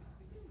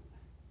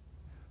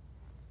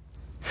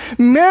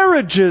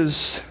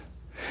 Marriages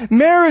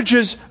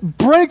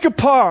break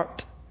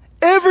apart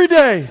every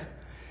day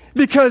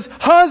because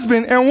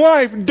husband and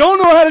wife don't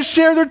know how to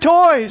share their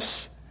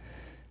toys.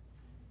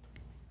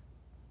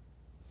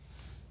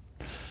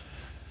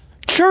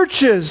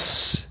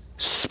 Churches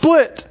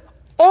split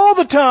all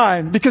the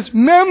time because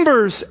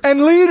members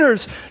and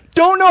leaders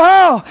don't know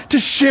how to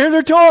share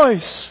their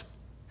toys.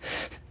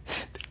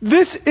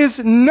 This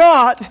is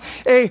not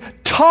a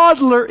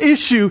toddler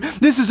issue.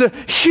 This is a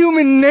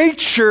human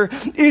nature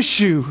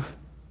issue.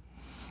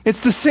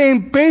 It's the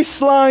same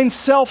baseline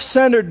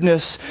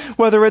self-centeredness,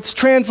 whether it's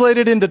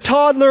translated into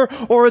toddler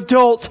or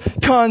adult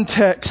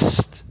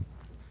context.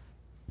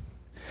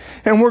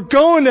 And we're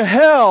going to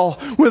hell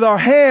with our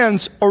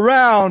hands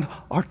around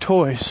our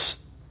toys.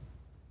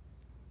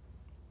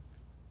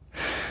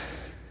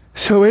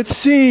 So it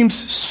seems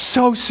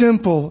so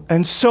simple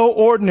and so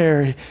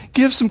ordinary.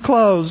 Give some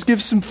clothes,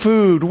 give some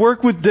food,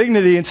 work with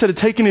dignity instead of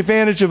taking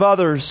advantage of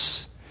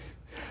others.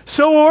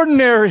 So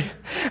ordinary,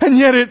 and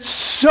yet it's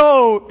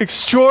so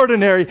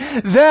extraordinary.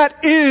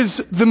 That is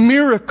the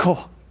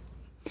miracle.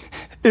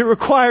 It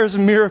requires a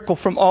miracle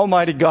from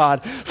Almighty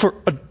God for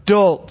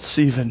adults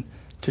even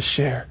to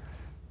share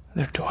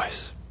their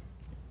toys.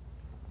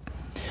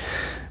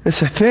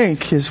 This, I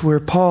think, is where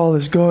Paul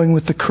is going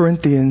with the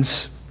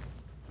Corinthians.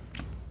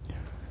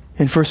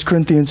 In 1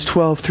 Corinthians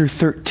 12 through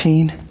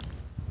 13.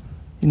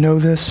 You know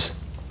this?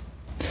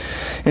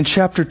 In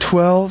chapter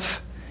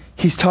 12,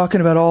 he's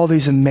talking about all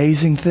these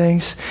amazing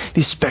things,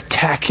 these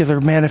spectacular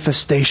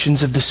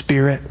manifestations of the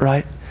Spirit,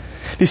 right?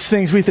 These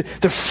things,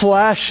 they're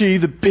flashy,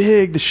 the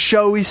big, the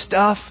showy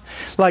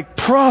stuff, like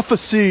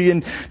prophecy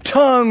and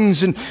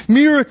tongues and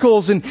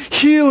miracles and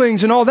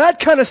healings and all that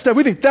kind of stuff.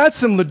 We think that's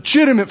some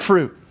legitimate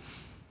fruit.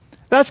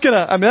 That's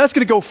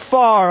gonna go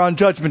far on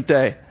Judgment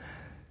Day.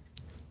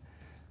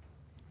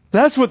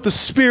 That's what the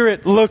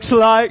Spirit looks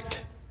like.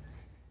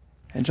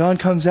 And Paul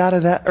comes out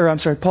of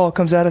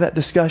that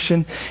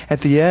discussion at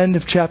the end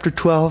of chapter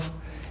 12.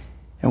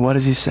 And what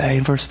does he say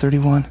in verse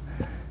 31?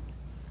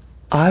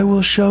 I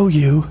will show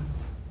you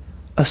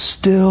a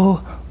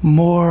still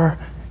more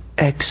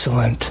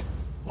excellent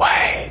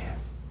way.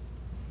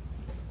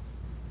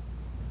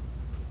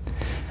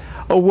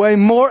 A way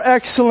more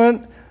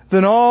excellent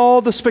than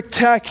all the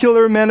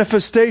spectacular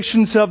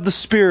manifestations of the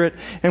Spirit.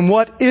 And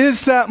what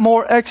is that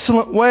more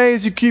excellent way?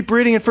 As you keep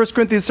reading in 1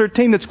 Corinthians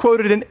 13, that's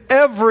quoted in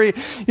every,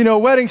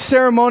 wedding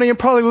ceremony and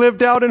probably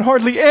lived out in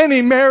hardly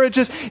any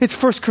marriages.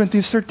 It's 1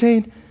 Corinthians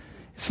 13.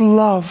 It's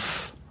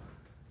love.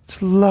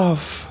 It's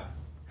love.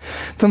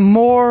 The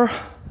more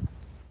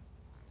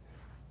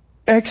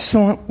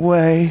excellent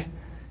way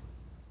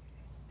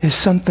is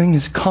something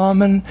as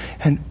common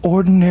and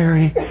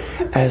ordinary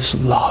as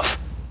love.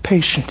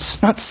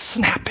 Patience, not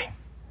snapping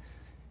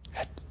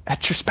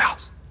at your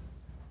spouse,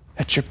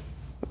 at your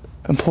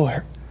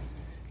employer.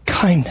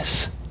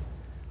 Kindness,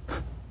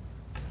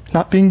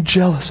 not being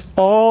jealous.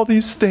 All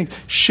these things.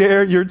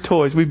 Share your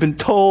toys. We've been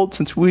told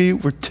since we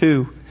were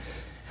 2.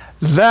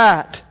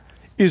 That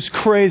is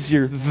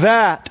crazier.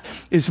 That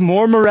is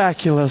more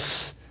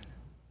miraculous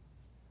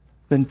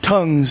than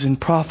tongues and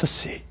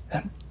prophecy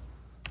and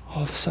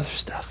all this other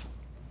stuff.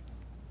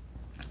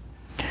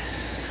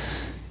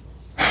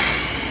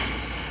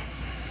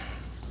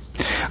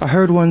 I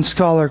heard one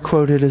scholar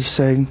quoted as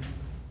saying,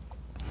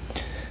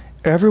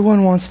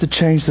 everyone wants to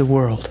change the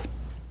world,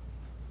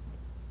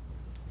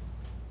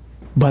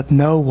 but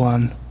no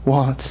one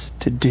wants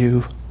to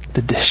do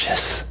the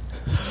dishes.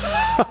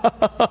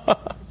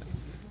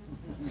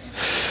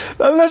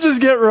 Let's just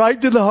get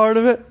right to the heart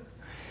of it.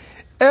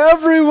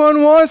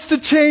 Everyone wants to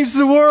change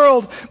the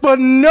world, but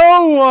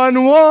no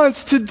one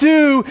wants to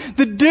do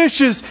the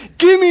dishes.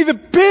 Give me the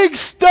big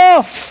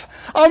stuff.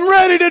 I'm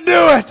ready to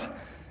do it.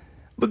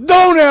 But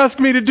don't ask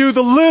me to do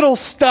the little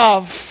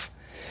stuff.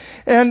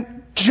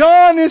 And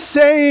John is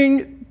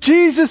saying,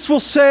 Jesus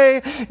will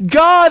say,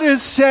 God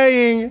is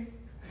saying,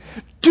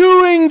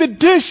 doing the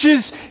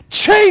dishes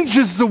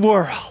changes the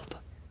world.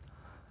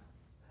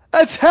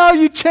 That's how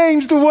you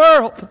change the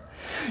world.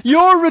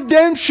 Your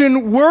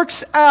redemption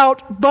works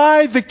out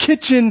by the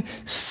kitchen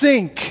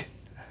sink.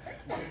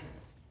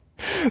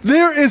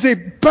 There is a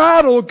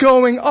battle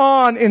going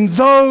on in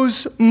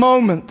those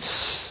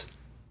moments.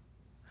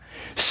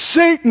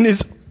 Satan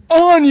is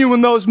on you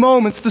in those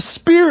moments. The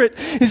Spirit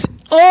is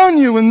on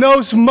you in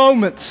those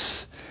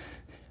moments.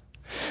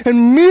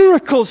 And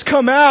miracles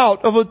come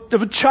out of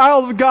a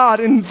child of God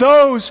in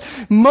those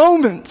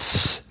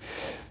moments.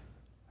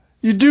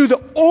 You do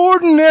the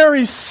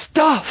ordinary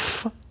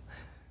stuff.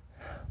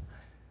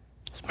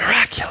 It's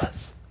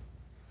miraculous.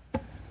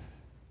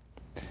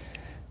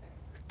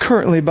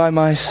 Currently by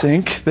my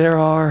sink,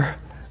 there's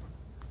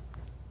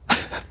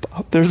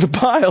a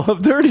pile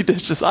of dirty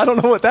dishes. I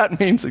don't know what that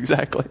means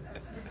exactly.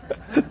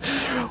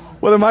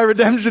 Whether my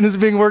redemption is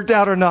being worked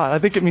out or not. I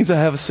think it means I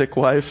have a sick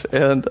wife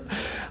and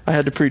I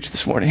had to preach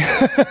this morning.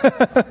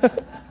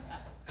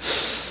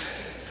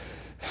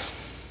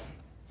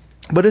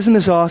 But isn't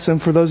this awesome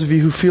for those of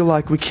you who feel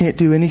like we can't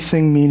do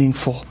anything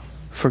meaningful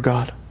for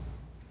God?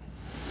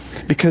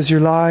 Because your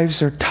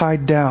lives are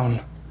tied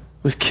down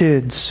with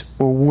kids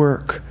or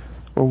work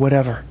or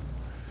whatever.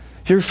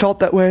 You ever felt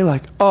that way?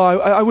 Like,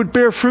 I would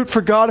bear fruit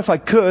for God if I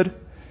could.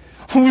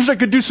 I wish I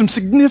could do some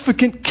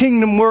significant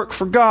kingdom work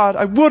for God.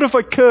 I would if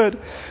I could.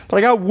 But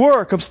I got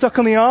work. I'm stuck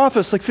in the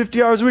office like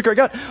 50 hours a week. I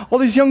got all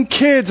these young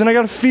kids and I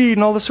got to feed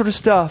and all this sort of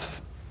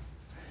stuff.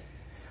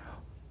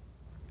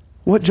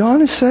 What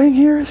John is saying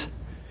here is,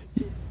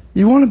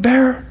 you want to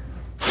bear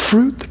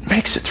fruit that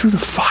makes it through the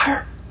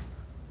fire?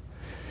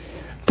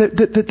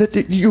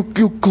 That you'll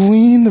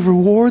glean the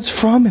rewards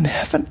from in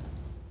heaven?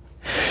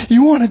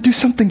 You want to do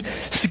something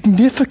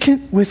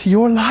significant with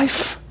your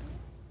life?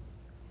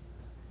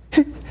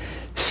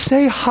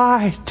 Say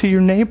hi to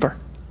your neighbor.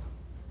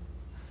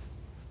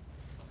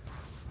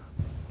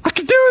 I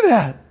could do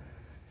that.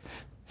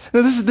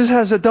 Now this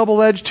has a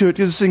double edge to it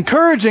because it's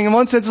encouraging. In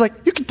one sense, it's like,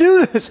 you could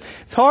do this.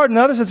 It's hard. In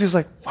another sense, it's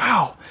like,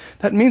 wow,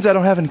 that means I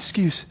don't have an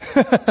excuse.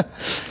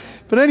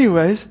 But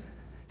anyways,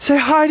 say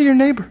hi to your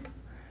neighbor.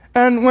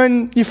 And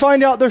when you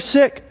find out they're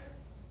sick,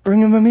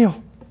 bring them a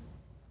meal.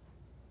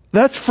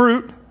 That's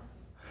fruit.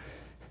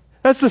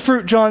 That's the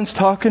fruit John's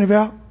talking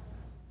about.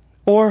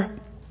 Or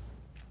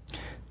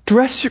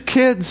dress your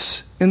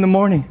kids in the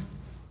morning.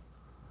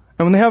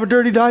 And when they have a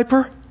dirty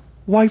diaper,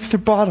 wipe their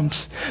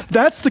bottoms.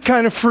 That's the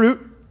kind of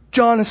fruit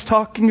John is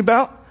talking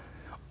about.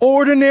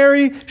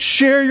 Ordinary,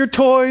 share your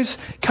toys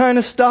kind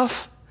of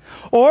stuff.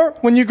 Or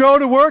when you go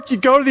to work, you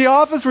go to the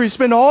office where you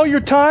spend all your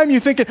time,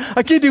 you're thinking,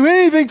 I can't do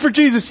anything for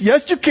Jesus.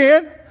 Yes, you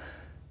can.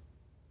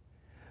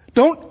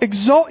 Don't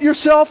exalt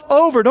yourself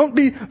over. Don't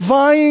be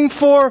vying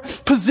for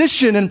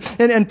position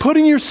and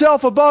putting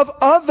yourself above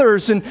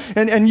others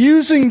and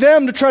using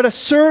them to try to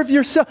serve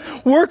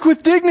yourself. Work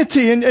with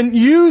dignity and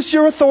use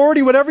your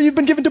authority, whatever you've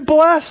been given, to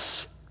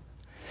bless.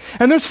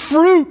 And there's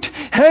fruit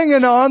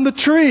hanging on the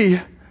tree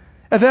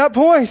at that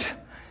point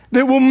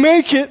that will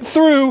make it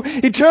through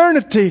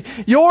eternity.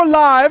 Your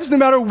lives, no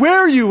matter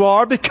where you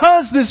are,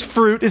 because this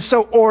fruit is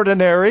so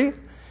ordinary,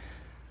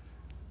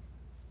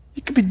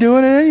 you could be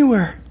doing it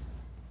anywhere.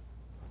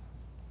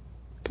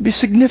 It could be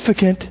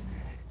significant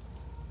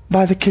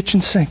by the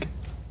kitchen sink.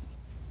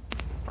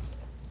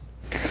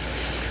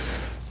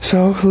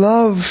 So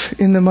love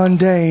in the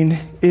mundane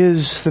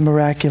is the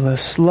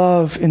miraculous.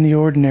 Love in the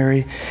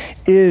ordinary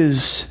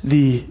is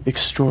the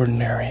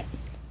extraordinary.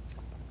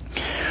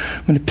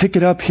 I'm going to pick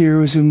it up here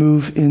as we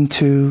move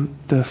into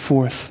the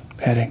fourth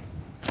heading.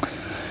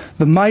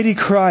 The mighty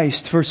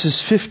Christ,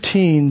 verses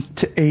 15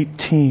 to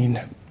 18.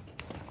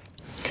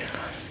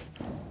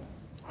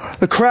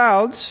 The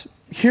crowds,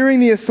 hearing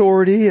the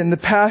authority and the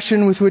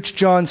passion with which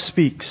John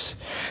speaks,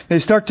 they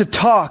start to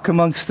talk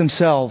amongst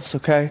themselves,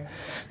 okay?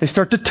 They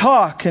start to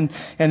talk, and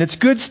it's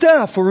good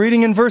stuff. We're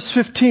reading in verse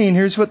 15.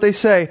 Here's what they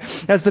say.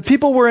 As the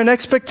people were in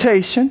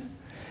expectation,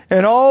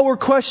 and all were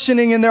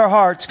questioning in their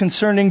hearts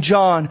concerning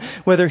John,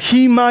 whether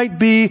he might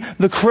be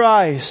the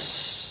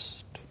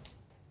Christ.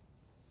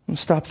 I'm going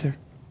to stop there.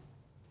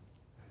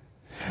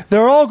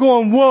 They're all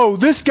going, whoa,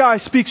 this guy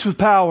speaks with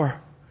power.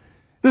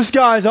 This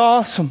guy's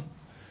awesome.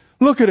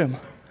 Look at him.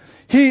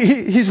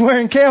 He's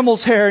wearing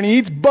camel's hair and he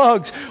eats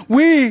bugs.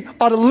 We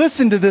ought to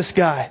listen to this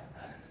guy.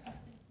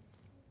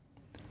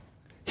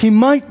 He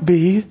might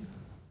be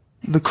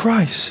the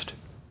Christ.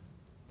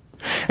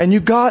 And you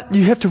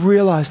have to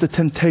realize the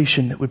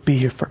temptation that would be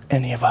here for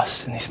any of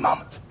us in these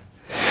moments.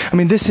 I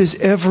mean, this is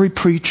every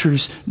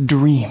preacher's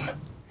dream.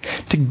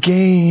 To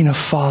gain a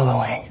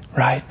following,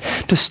 right?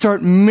 To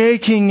start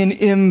making an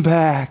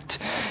impact.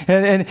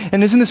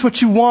 And isn't this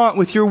what you want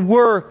with your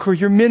work or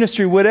your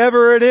ministry,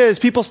 whatever it is?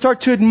 People start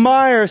to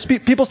admire.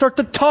 People start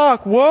to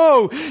talk.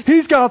 Whoa,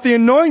 he's got the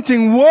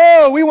anointing.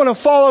 Whoa, we want to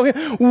follow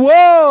him.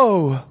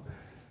 Whoa.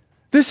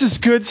 This is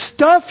good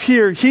stuff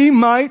here. He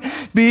might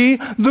be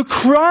the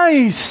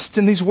Christ.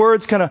 And these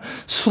words kind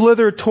of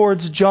slither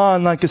towards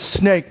John like a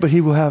snake, but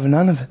he will have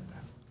none of it.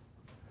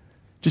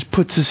 Just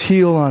puts his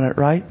heel on it,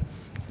 right?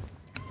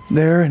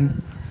 There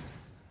in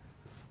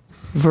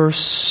verse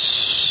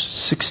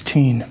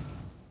 16.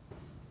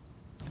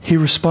 He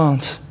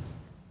responds,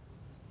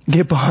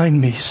 "Get behind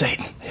me,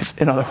 Satan,"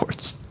 in other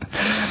words.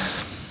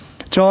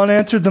 John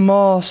answered them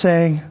all,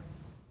 saying,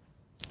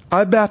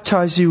 "I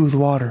baptize you with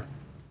water.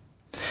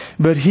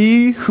 But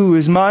he who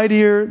is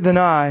mightier than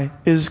I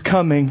is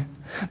coming,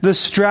 the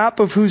strap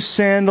of whose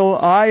sandal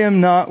I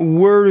am not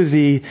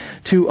worthy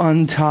to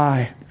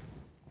untie."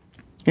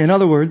 In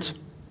other words,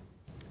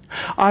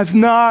 I've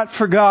not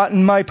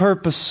forgotten my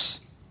purpose.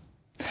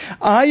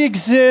 I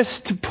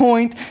exist to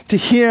point to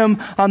Him.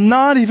 I'm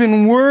not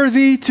even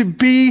worthy to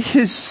be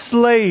His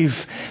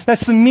slave.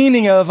 That's the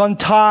meaning of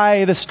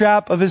untie the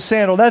strap of His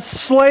sandal. That's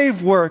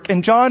slave work.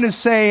 And John is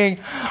saying,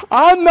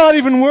 I'm not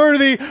even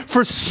worthy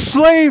for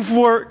slave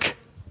work.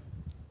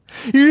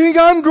 You think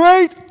I'm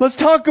great? Let's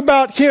talk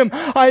about Him.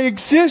 I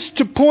exist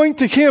to point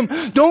to Him.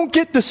 Don't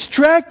get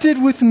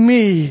distracted with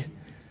me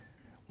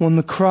when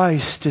the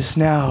Christ is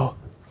now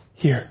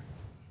here.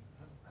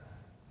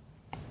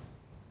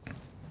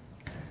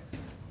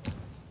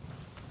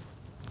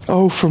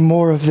 Oh, for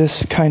more of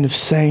this kind of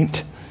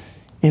saint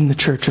in the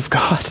church of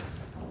God.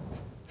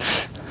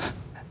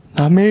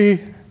 Not me.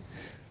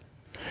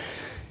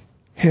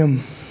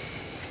 Him.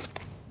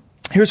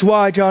 Here's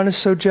why John is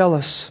so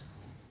jealous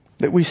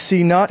that we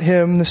see not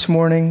him this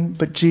morning,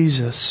 but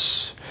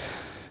Jesus.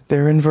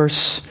 There in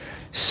verse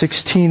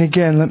 16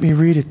 again, let me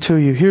read it to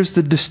you. Here's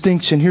the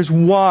distinction. Here's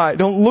why.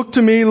 Don't look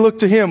to me, look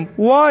to Him.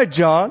 Why,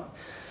 John?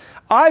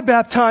 I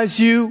baptize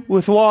you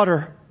with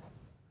water.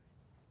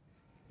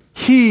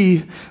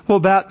 He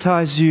will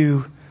baptize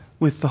you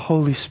with the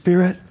Holy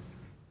Spirit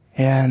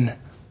and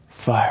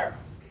fire.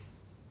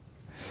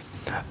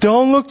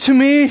 Don't look to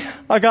me.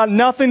 I got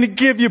nothing to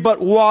give you but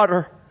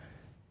water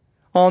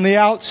on the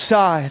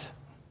outside.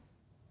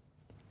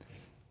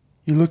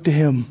 You look to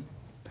Him.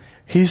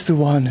 He's the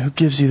one who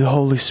gives you the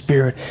Holy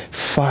Spirit,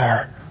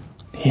 fire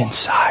on the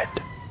inside.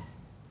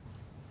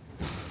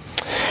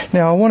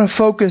 Now, I want to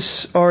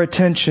focus our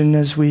attention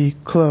as we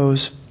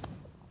close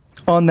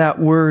on that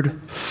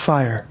word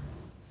fire.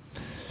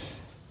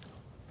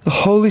 The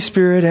Holy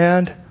Spirit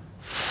and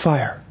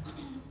fire.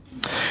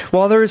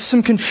 While there is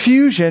some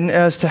confusion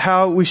as to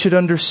how we should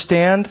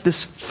understand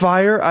this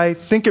fire, I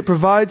think it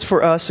provides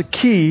for us a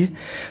key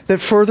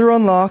that further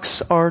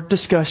unlocks our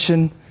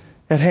discussion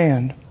at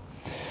hand.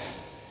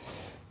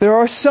 There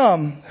are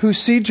some who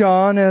see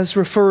John as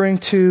referring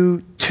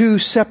to two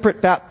separate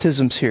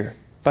baptisms here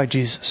by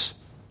Jesus.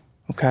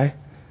 Okay?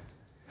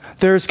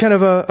 There's kind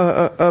of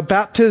a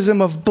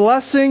baptism of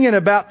blessing and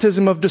a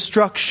baptism of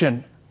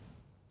destruction.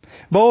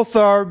 Both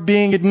are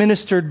being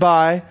administered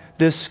by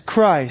this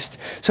Christ.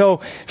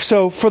 So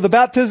for the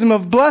baptism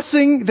of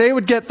blessing, they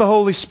would get the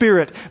Holy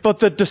Spirit. But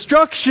the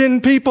destruction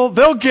people,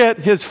 they'll get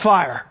His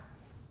fire.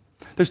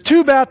 There's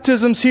two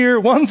baptisms here.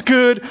 One's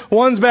good,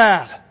 one's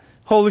bad.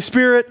 Holy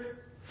Spirit,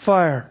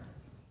 fire.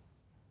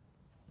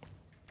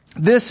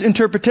 This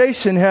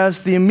interpretation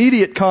has the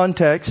immediate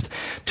context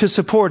to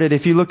support it.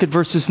 If you look at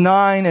verses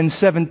 9 and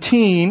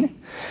 17,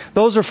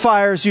 those are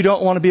fires you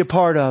don't want to be a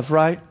part of,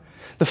 right?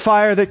 The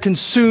fire that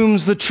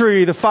consumes the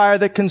tree, the fire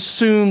that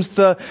consumes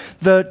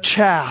the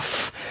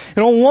chaff.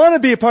 You don't want to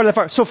be a part of that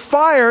fire. So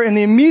fire in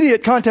the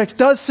immediate context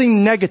does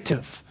seem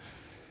negative.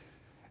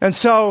 And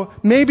so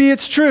maybe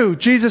it's true.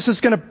 Jesus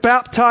is going to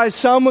baptize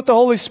some with the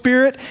Holy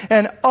Spirit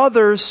and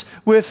others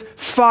with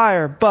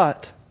fire.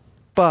 But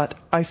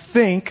I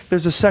think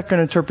there's a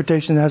second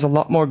interpretation that has a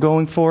lot more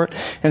going for it,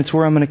 and it's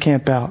where I'm going to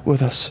camp out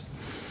with us.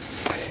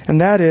 And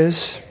that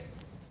is,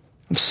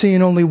 I'm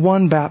seeing only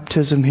one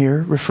baptism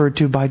here referred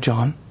to by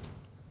John.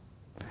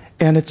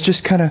 And it's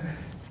just kind of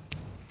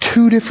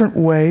two different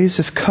ways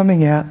of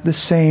coming at the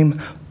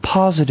same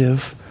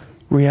positive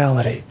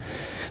reality.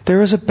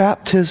 There is a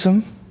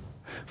baptism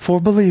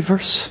for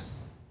believers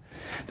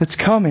that's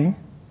coming,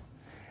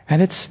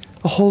 and it's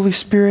the Holy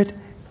Spirit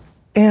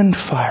and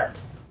fire.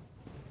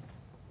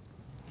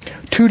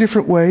 Two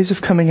different ways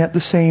of coming at the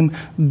same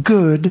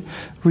good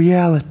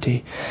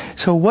reality.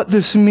 So what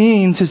this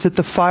means is that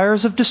the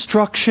fires of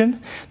destruction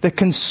that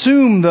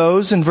consume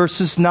those in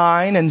verses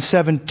 9 and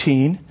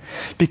 17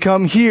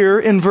 become here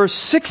in verse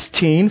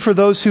 16 for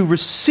those who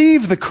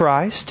receive the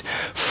Christ,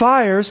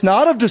 fires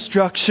not of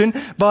destruction,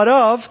 but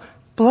of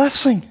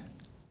blessing.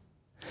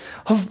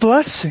 Of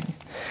blessing.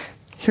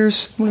 I'm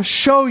going to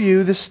show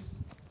you this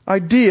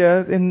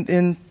idea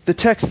in the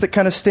texts that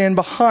kind of stand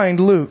behind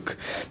Luke.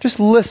 Just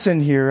listen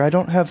here. I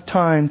don't have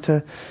time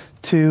to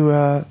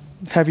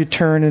have you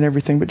turn and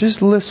everything, but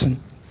just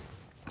listen.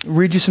 I'll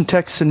read you some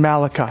texts in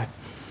Malachi.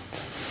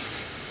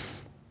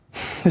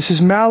 This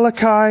is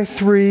Malachi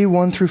 3,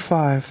 1 through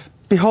 5.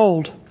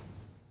 Behold,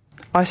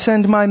 I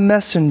send my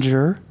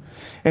messenger,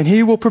 and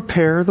he will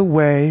prepare the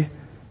way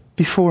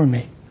before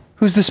me.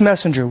 Who's this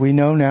messenger? We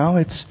know now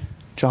it's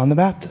John the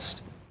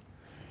Baptist.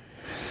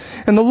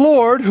 And the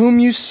Lord whom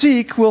you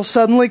seek will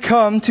suddenly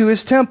come to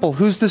His temple.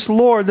 Who's this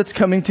Lord that's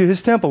coming to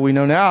His temple? We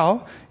know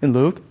now in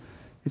Luke,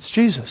 it's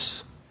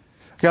Jesus.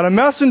 I've got a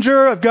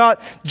messenger. I've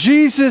got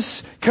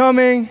Jesus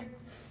coming. And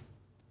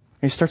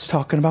He starts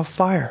talking about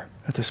fire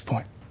at this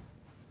point.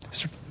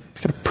 He's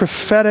kind of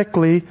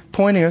prophetically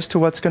pointing us to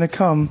what's going to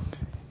come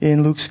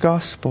in Luke's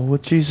gospel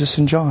with Jesus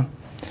and John.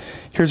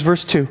 Here's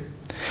verse 2.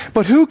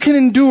 But who can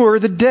endure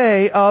the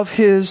day of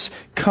His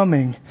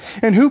coming?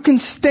 And who can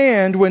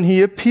stand when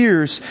He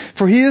appears?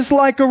 For He is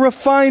like a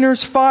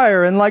refiner's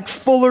fire and like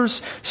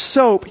fuller's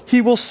soap.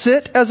 He will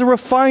sit as a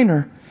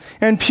refiner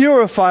and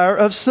purifier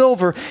of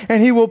silver.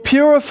 And He will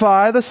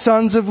purify the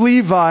sons of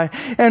Levi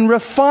and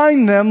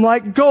refine them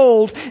like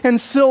gold and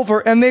silver.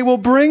 And they will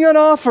bring an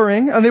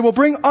offering, and they will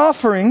bring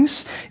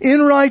offerings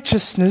in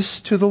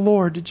righteousness to the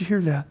Lord. Did you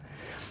hear that?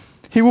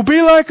 He will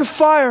be like a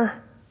fire.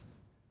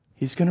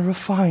 He's going to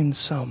refine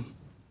some.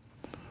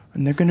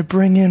 And they're going to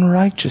bring in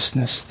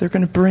righteousness. They're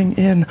going to bring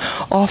in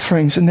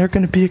offerings, and they're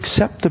going to be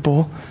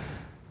acceptable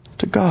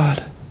to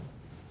God.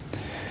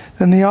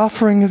 Then the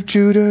offering of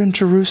Judah and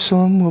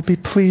Jerusalem will be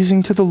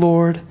pleasing to the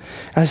Lord,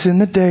 as in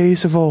the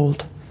days of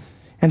old,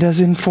 and as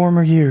in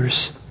former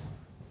years.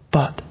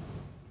 But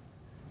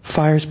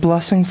fire's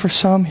blessing for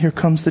some, here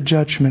comes the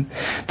judgment.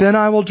 Then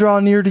I will draw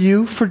near to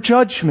you for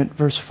judgment,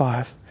 verse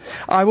 5.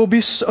 I will be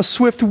a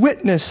swift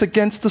witness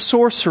against the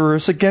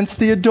sorcerers, against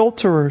the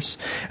adulterers,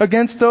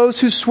 against those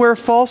who swear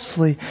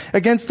falsely,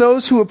 against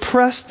those who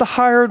oppress the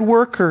hired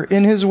worker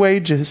in his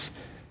wages,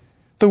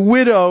 the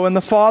widow and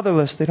the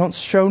fatherless. They don't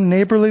show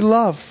neighborly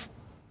love.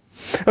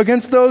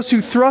 Against those who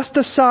thrust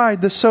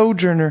aside the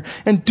sojourner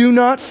and do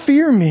not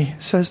fear me,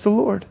 says the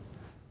Lord.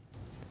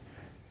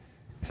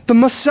 The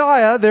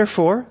Messiah,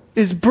 therefore,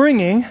 is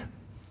bringing,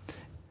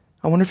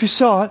 I wonder if you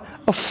saw it,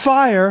 a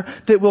fire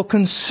that will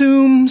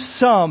consume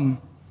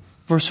some,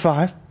 verse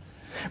 5,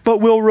 but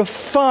will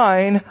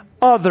refine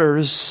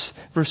others,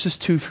 verses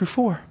 2 through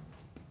 4.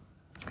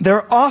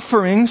 Their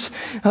offerings,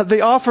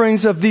 the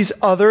offerings of these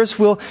others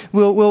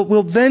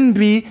will then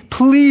be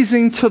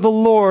pleasing to the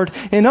Lord.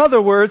 In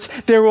other words,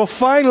 there will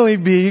finally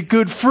be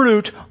good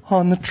fruit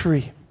on the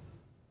tree.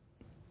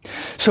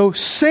 So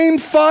same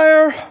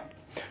fire,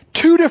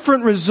 two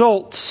different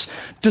results.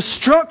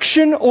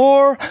 Destruction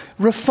or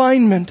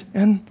refinement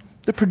and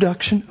the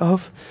production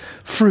of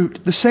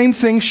fruit. The same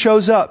thing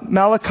shows up.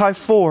 Malachi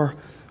 4,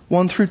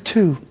 1 through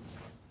 2.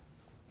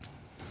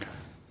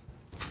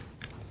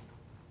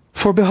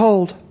 For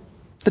behold,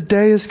 the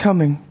day is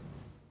coming,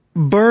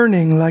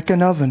 burning like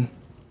an oven,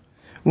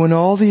 when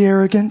all the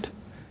arrogant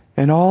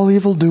and all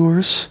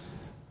evildoers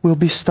will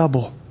be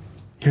stubble.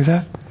 Hear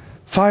that?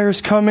 Fire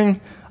is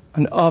coming,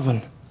 an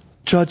oven,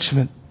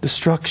 judgment,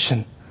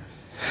 destruction.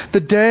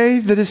 The day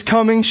that is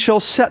coming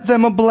shall set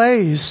them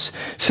ablaze,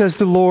 says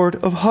the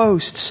Lord of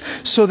hosts,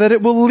 so that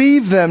it will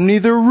leave them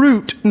neither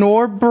root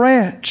nor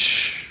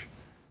branch.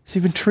 It's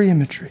even tree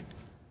imagery.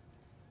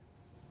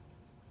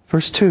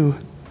 Verse 2.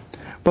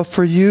 But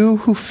for you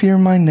who fear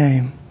my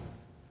name,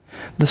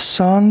 the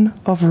Son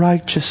of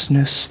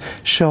Righteousness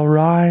shall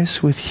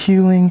rise with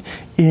healing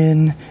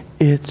in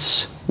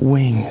its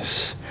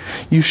wings.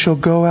 You shall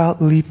go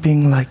out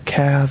leaping like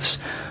calves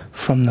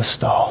from the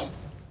stall.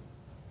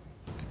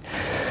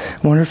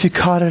 I wonder if you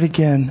caught it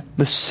again.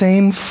 The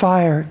same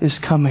fire is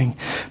coming.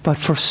 But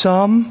for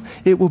some,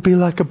 it will be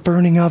like a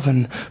burning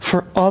oven.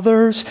 For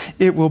others,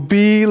 it will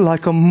be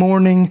like a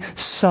morning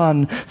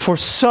sun. For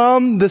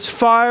some, this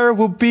fire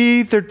will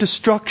be their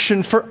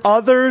destruction. For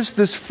others,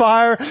 this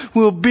fire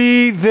will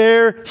be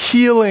their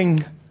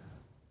healing.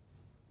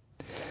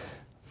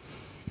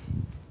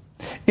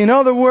 In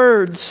other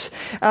words,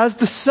 as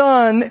the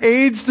sun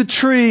aids the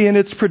tree in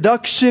its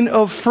production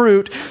of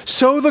fruit,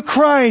 so the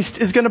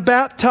Christ is going to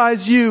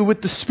baptize you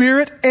with the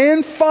Spirit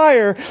and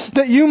fire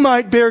that you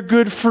might bear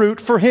good fruit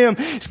for Him.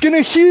 He's going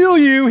to heal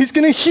you. He's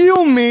going to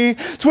heal me.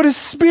 It's what His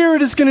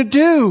Spirit is going to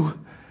do.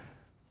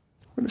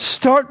 We're going to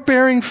start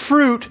bearing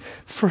fruit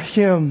for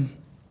Him.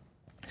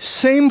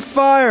 Same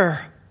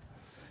fire,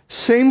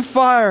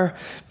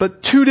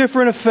 but two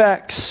different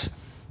effects,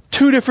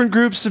 two different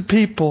groups of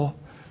people.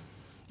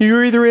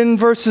 You're either in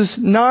verses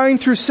 9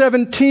 through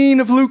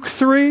 17 of Luke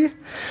 3,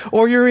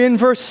 or you're in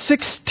verse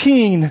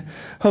 16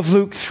 of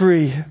Luke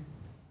 3.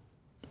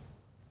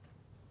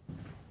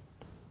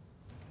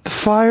 The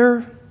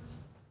fire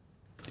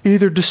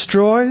either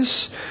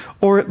destroys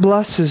or it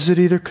blesses. It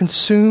either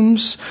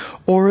consumes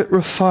or it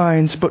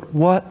refines. But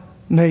what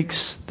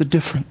makes the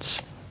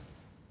difference?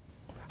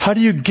 How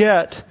do you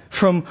get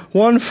from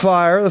one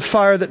fire, the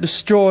fire that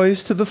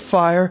destroys, to the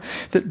fire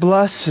that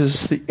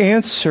blesses? The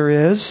answer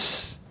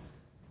is,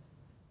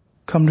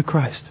 come to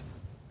Christ.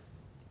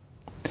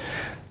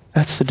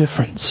 That's the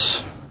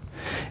difference.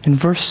 In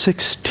verse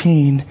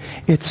 16,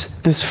 it's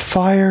this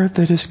fire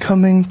that is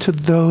coming to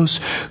those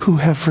who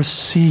have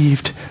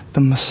received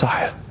the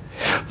Messiah.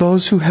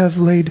 Those who have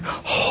laid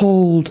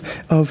hold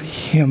of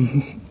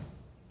Him.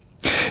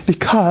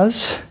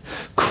 Because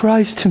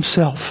Christ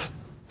Himself,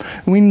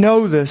 we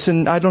know this,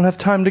 and I don't have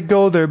time to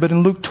go there, but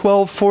in Luke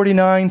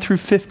 12:49 through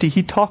 50,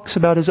 He talks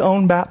about His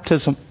own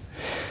baptism.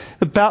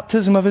 the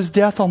baptism of his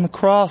death on the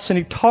cross, and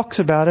he talks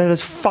about it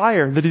as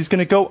fire that he's going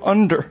to go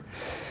under.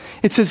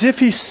 It's as if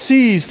he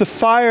sees the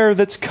fire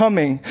that's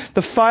coming,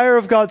 the fire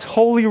of God's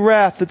holy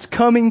wrath that's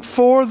coming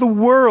for the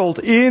world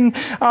in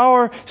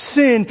our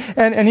sin,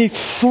 and he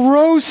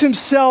throws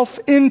himself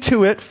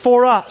into it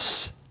for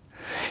us.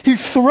 He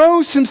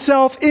throws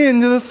himself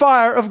into the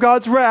fire of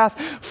God's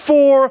wrath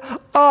for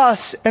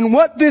us. And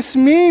what this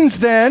means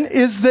then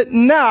is that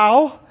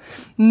now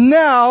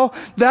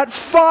that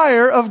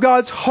fire of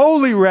God's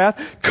holy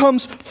wrath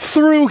comes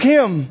through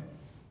him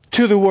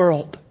to the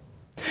world.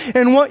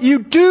 And what you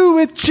do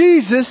with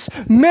Jesus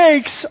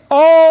makes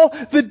all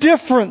the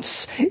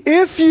difference.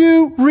 If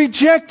you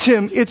reject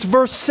him, it's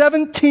verse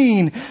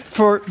 17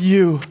 for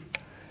you.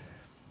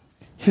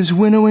 His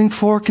winnowing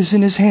fork is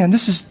in his hand.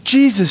 This is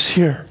Jesus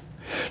here,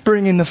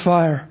 bringing the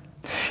fire.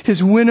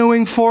 His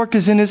winnowing fork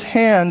is in his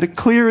hand to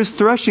clear his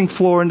threshing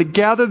floor and to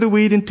gather the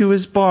wheat into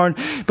his barn.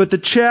 But the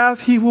chaff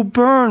he will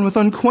burn with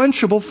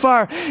unquenchable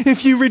fire.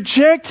 If you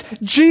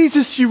reject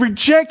Jesus, you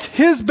reject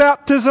his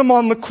baptism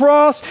on the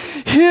cross,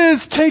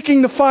 his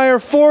taking the fire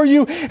for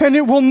you, and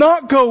it will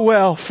not go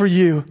well for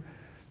you.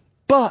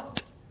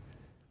 But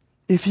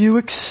if you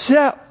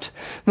accept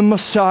the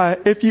Messiah,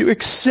 if you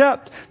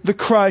accept the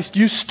Christ,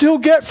 you still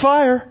get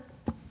fire,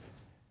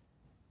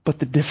 but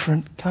the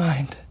different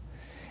kind.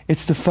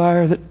 It's the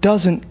fire that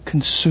doesn't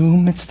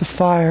consume. It's the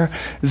fire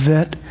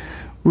that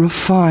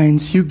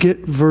refines. You get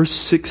verse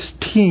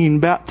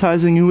 16,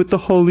 baptizing you with the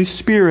Holy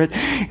Spirit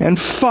and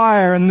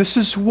fire. And this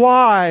is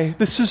why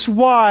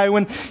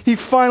when he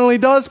finally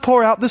does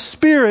pour out the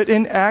Spirit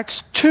in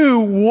Acts 2,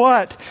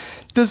 what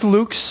does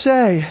Luke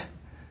say?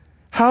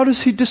 How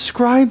does he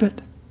describe it?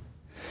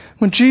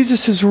 When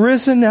Jesus has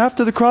risen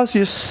after the cross, he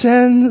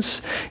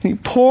ascends and he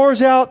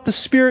pours out the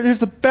Spirit. Here's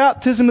the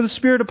baptism of the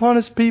Spirit upon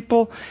his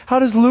people. How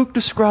does Luke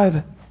describe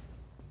it?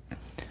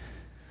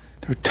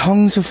 There were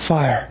tongues of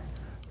fire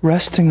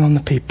resting on the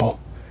people,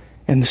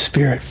 and the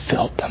Spirit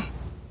filled them.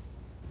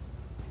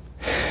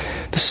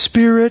 The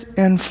Spirit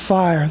and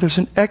fire. There's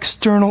an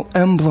external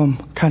emblem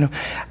kind of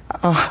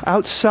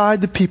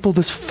outside the people,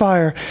 this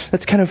fire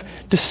that's kind of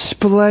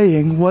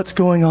displaying what's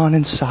going on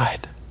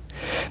inside.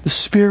 The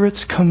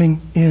Spirit's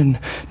coming in.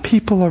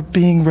 People are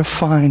being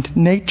refined.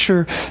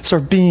 Natures are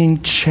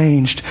being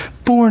changed.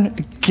 Born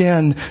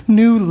again.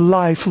 New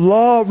life.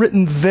 Law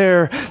written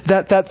there.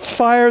 That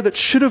fire that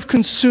should have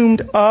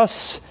consumed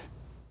us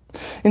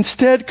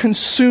instead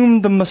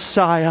consumed the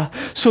Messiah.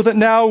 So that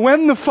now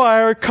when the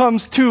fire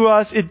comes to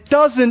us, it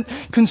doesn't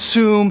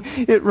consume.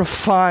 It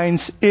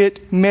refines.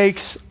 It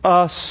makes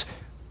us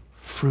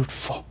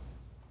fruitful.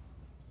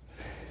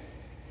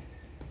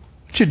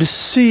 I want you to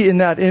see in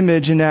that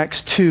image in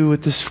Acts 2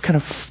 with this kind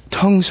of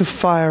tongues of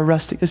fire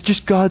resting. It's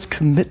just God's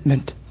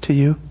commitment to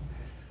you.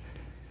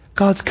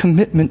 God's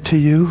commitment to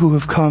you who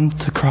have come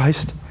to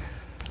Christ.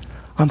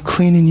 I'm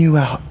cleaning you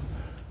out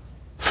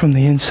from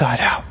the inside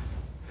out.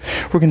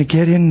 We're going to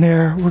get in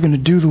there. We're going to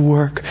do the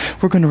work.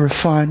 We're going to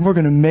refine. We're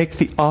going to make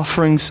the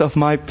offerings of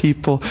my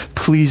people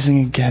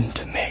pleasing again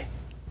to me.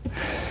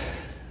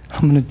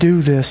 I'm going to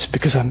do this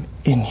because I'm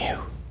in you.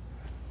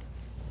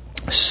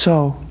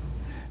 So,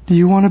 do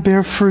you want to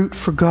bear fruit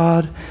for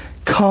God?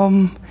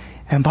 Come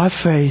and by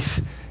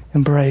faith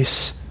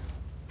embrace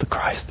the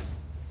Christ.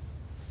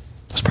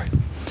 Let's pray.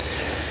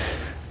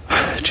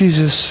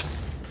 Jesus,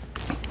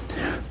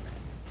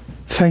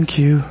 thank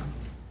you.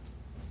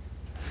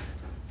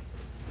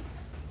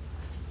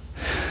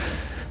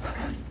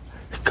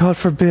 God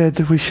forbid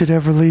that we should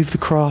ever leave the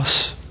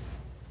cross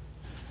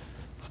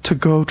to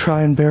go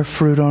try and bear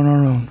fruit on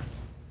our own.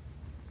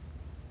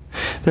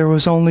 There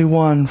was only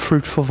one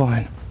fruitful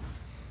vine.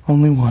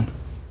 Only one.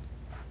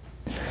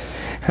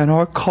 And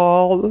our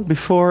call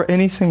before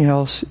anything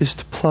else is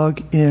to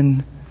plug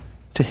in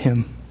to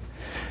Him.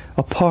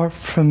 Apart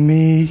from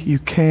me, you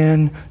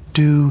can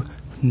do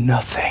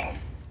nothing,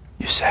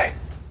 you say.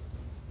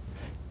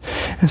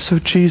 And so,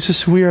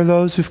 Jesus, we are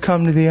those who've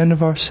come to the end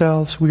of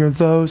ourselves. We are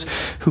those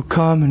who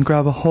come and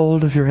grab a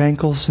hold of your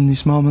ankles in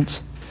these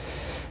moments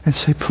and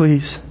say,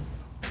 please,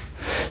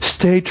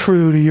 stay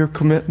true to your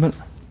commitment.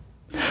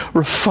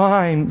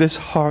 Refine this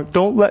heart.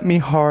 Don't let me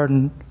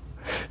harden.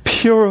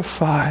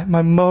 Purify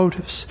my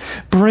motives.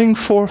 Bring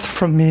forth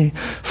from me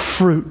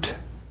fruit.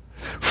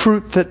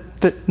 Fruit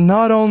that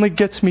not only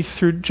gets me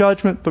through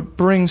judgment, but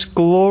brings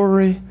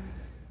glory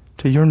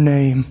to your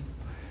name.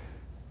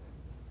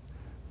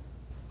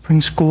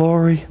 Brings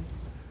glory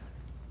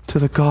to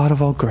the God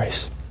of all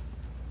grace.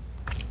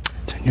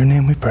 It's in your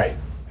name we pray.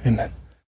 Amen.